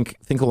question, think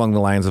along the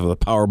lines of the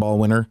Powerball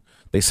winner.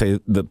 They say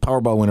the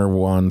Powerball winner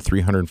won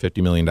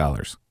 $350 million.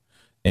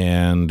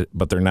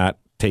 But they're not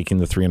taking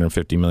the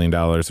 $350 million.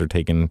 They're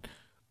taking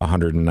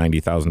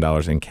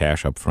 $190,000 in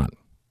cash up front.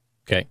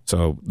 Okay.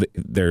 So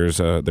there's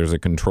a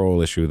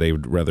control issue. They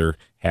would rather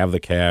have the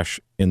cash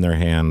in their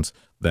hands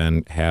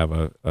than have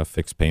a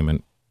fixed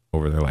payment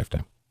over their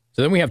lifetime.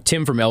 So then we have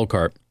Tim from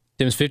Elkhart.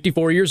 Tim's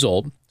 54 years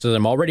old, so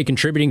I'm already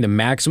contributing the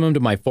maximum to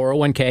my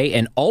 401k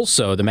and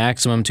also the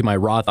maximum to my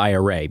Roth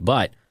IRA.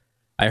 But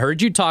I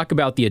heard you talk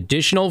about the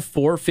additional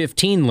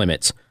 415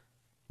 limits.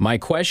 My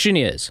question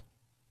is,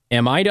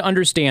 am I to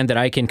understand that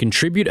I can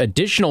contribute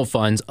additional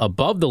funds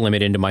above the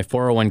limit into my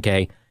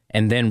 401k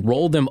and then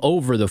roll them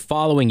over the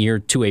following year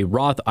to a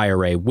Roth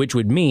IRA, which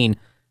would mean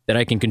that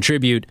I can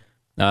contribute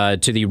to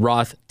the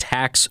Roth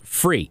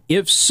tax-free?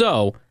 If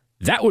so,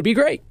 that would be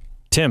great.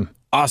 Tim,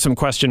 awesome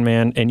question,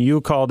 man. And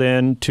you called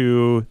in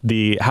to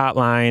the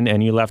hotline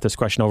and you left this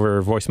question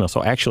over voicemail.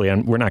 So actually,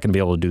 we're not going to be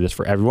able to do this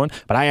for everyone,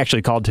 but I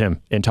actually called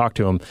Tim and talked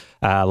to him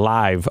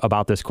live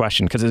about this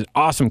question because it's an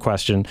awesome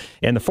question.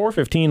 And the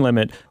 415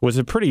 limit was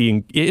a pretty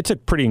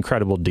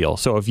incredible deal.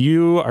 So if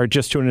you are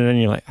just tuning in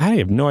and you're like, I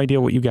have no idea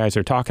what you guys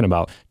are talking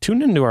about,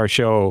 tune into our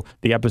show,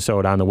 the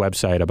episode on the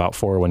website about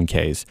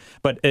 401ks.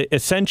 But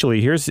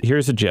essentially, here's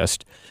the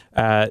gist,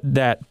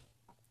 that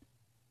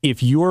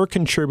if you're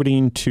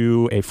contributing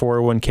to a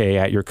 401k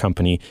at your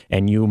company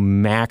and you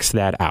max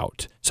that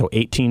out, so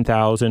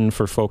 $18,000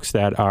 for folks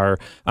that are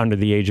under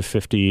the age of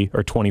 50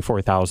 or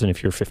 $24,000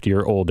 if you're 50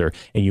 or older,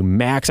 and you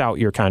max out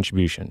your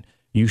contribution,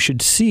 you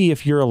should see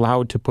if you're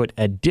allowed to put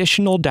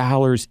additional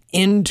dollars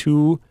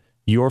into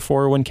your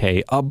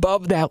 401k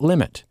above that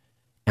limit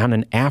on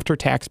an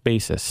after-tax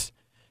basis.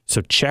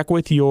 So check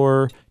with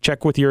your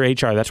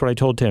HR. That's what I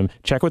told Tim.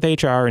 Check with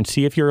HR and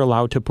see if you're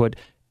allowed to put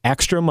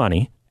extra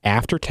money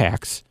after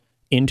tax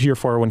into your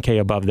 401k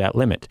above that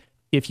limit.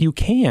 If you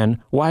can,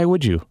 why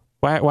would you?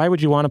 Why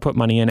would you want to put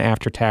money in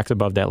after tax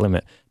above that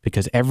limit?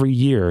 Because every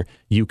year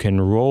you can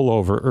roll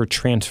over or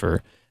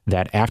transfer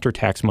that after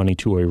tax money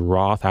to a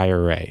Roth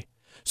IRA.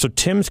 So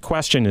Tim's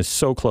question is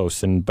so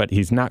close, but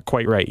he's not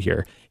quite right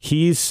here.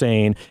 He's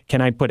saying,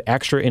 can I put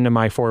extra into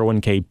my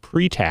 401k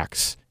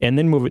pre-tax and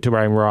then move it to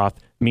my Roth,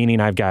 meaning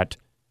I've got,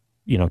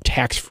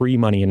 tax-free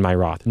money in my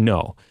Roth?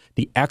 No.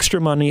 The extra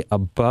money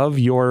above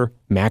your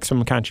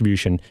maximum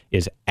contribution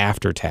is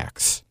after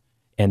tax.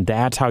 And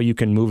that's how you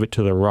can move it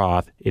to the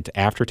Roth. It's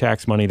after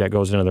tax money that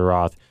goes into the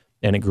Roth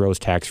and it grows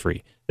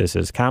tax-free. This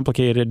is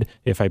complicated.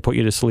 If I put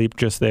you to sleep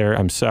just there,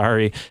 I'm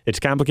sorry. It's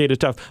complicated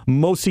stuff.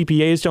 Most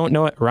CPAs don't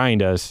know it. Ryan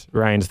does.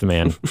 Ryan's the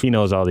man. He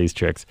knows all these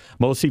tricks.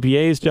 Most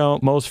CPAs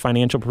don't. Most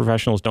financial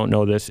professionals don't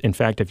know this. In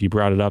fact, if you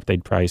brought it up,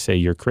 they'd probably say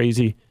you're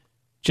crazy.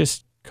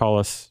 Just call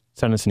us,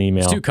 send us an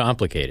email. It's too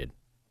complicated.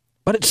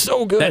 But it's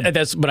so good.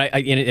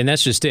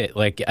 That's just it.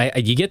 Like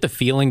you get the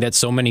feeling that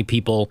so many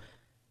people,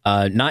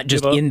 not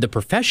just in the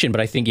profession, but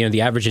I think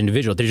the average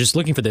individual, they're just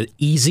looking for the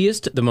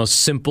easiest, the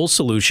most simple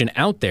solution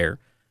out there,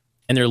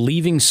 and they're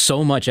leaving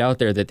so much out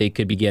there that they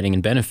could be getting in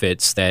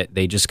benefits that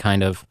they just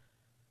kind of.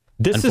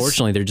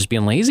 Unfortunately, they're just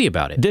being lazy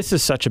about it. This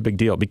is such a big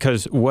deal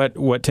because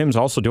what Tim's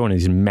also doing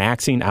is he's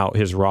maxing out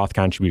his Roth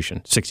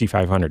contribution,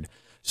 $6,500.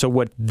 So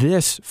what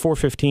this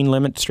 415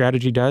 limit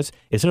strategy does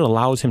is it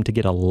allows him to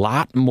get a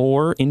lot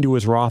more into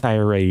his Roth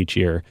IRA each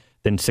year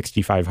than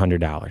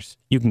 $6,500.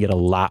 You can get a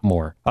lot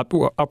more,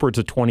 upwards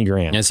of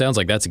 $20,000. And it sounds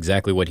like that's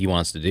exactly what he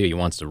wants to do. He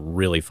wants to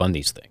really fund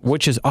these things,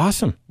 which is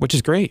awesome, which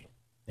is great.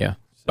 Yeah.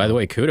 So. By the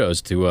way,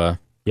 kudos to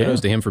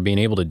him for being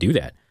able to do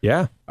that.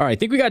 Yeah. All right, I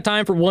think we got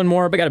time for one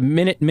more. We got a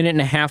minute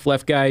and a half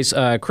left, guys.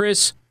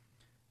 Chris,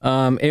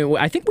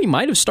 I think we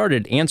might have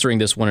started answering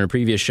this one in a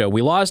previous show.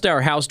 We lost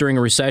our house during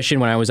a recession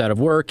when I was out of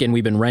work, and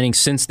we've been renting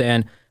since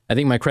then. I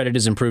think my credit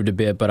has improved a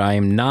bit, but I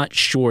am not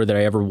sure that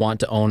I ever want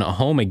to own a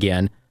home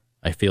again.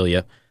 I feel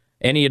you.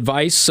 Any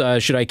advice?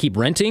 Should I keep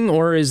renting,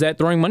 or is that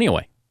throwing money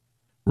away?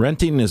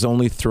 Renting is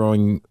only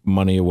throwing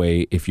money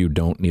away if you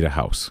don't need a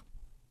house.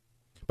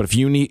 But if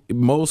you need,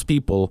 most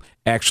people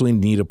actually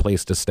need a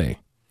place to stay.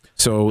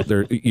 So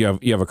there, you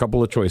have a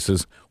couple of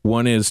choices.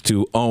 One is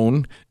to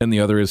own, and the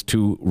other is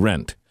to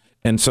rent.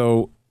 And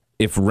so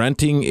if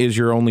renting is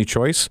your only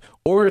choice,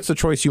 or it's a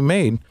choice you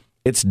made,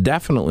 it's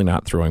definitely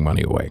not throwing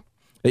money away.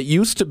 It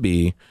used to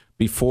be,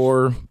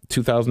 before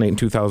 2008 and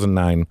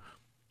 2009,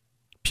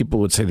 people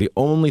would say the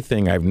only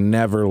thing I've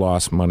never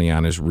lost money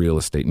on is real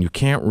estate. And you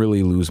can't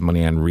really lose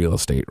money on real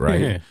estate,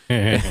 right?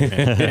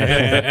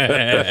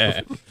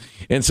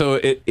 And so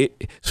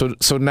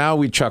so now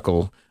we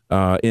chuckle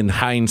in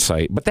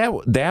hindsight. But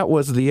that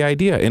was the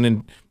idea.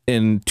 And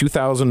in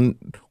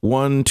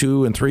 2001,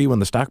 2, and 3, when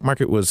the stock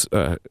market was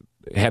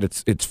had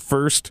its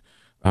first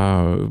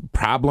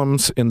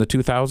problems in the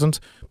 2000s,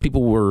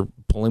 people were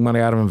pulling money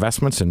out of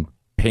investments and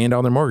paying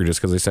down their mortgages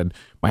because they said,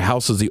 my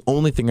house is the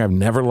only thing I've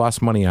never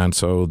lost money on,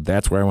 so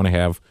that's where I want to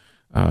have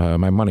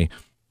my money.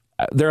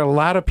 There are a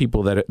lot of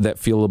people that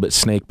feel a little bit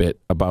snake bit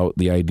about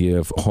the idea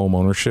of home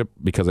ownership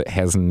because it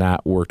has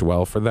not worked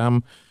well for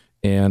them.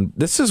 And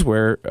this is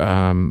where,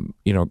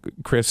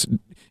 Chris,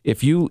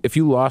 if you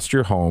lost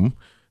your home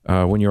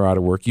when you're out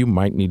of work, you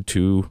might need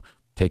to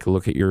take a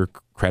look at your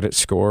credit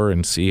score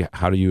and see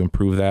how do you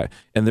improve that.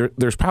 And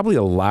there's probably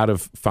a lot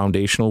of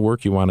foundational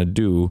work you want to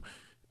do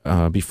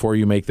before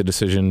you make the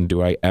decision,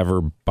 do I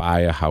ever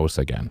buy a house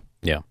again?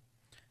 Yeah. All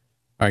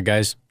right,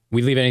 guys.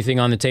 We leave anything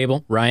on the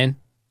table? Ryan?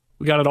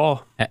 We got it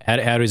all.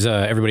 How does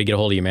everybody get a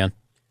hold of you, man?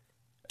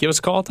 Give us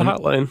a call at the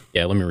hotline.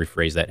 Yeah, let me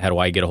rephrase that. How do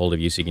I get a hold of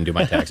you so you can do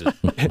my taxes?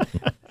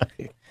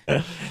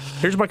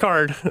 Here's my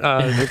card.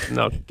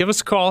 Give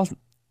us a call,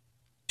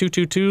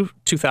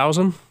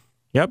 222-2000.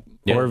 Yep.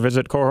 Yeah. Or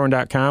visit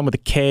corehorn.com with a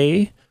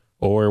K,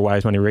 or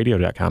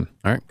wisemoneyradio.com.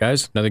 All right,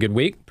 guys, another good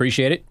week.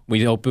 Appreciate it.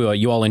 We hope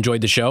you all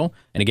enjoyed the show.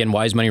 And again,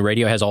 Wise Money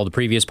Radio has all the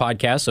previous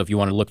podcasts, so if you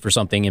want to look for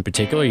something in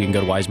particular, you can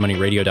go to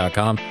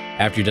wisemoneyradio.com.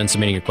 After you're done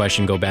submitting your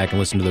question, go back and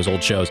listen to those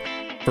old shows.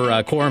 For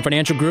Corehorn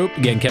Financial Group,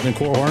 again, Kevin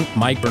Corehorn,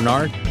 Mike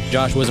Bernard.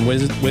 Josh wasn't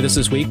with us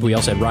this week. We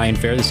also had Ryan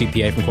Fair, the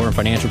CPA from Corehorn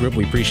Financial Group.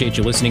 We appreciate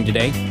you listening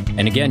today.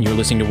 And again, you're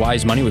listening to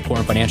Wise Money with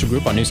Corehorn Financial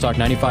Group on Newstalk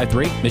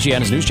 95.3,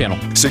 Michiana's news channel.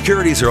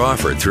 Securities are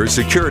offered through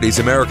Securities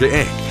America,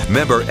 Inc.,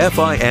 member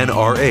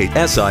FINRA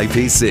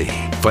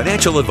SIPC.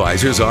 Financial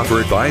advisors offer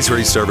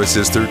advisory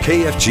services through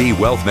KFG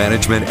Wealth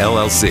Management,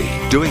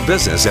 LLC, doing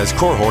business as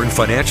Corehorn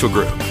Financial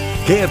Group.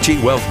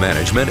 KFG Wealth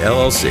Management,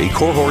 LLC,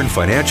 Corehorn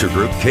Financial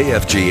Group,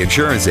 KFG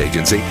Insurance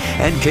Agency,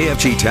 and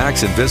KFG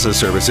Tax and Business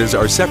Services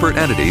are separate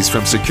entities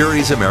from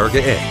Securities America,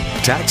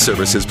 Inc. Tax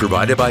services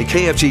provided by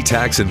KFG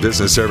Tax and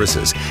Business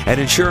Services, and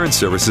insurance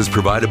services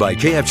provided by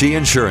KFG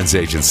Insurance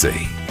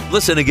Agency.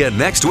 Listen again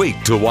next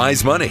week to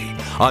Wise Money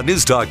on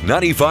Newstalk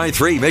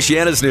 95.3,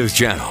 Michiana's news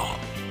channel.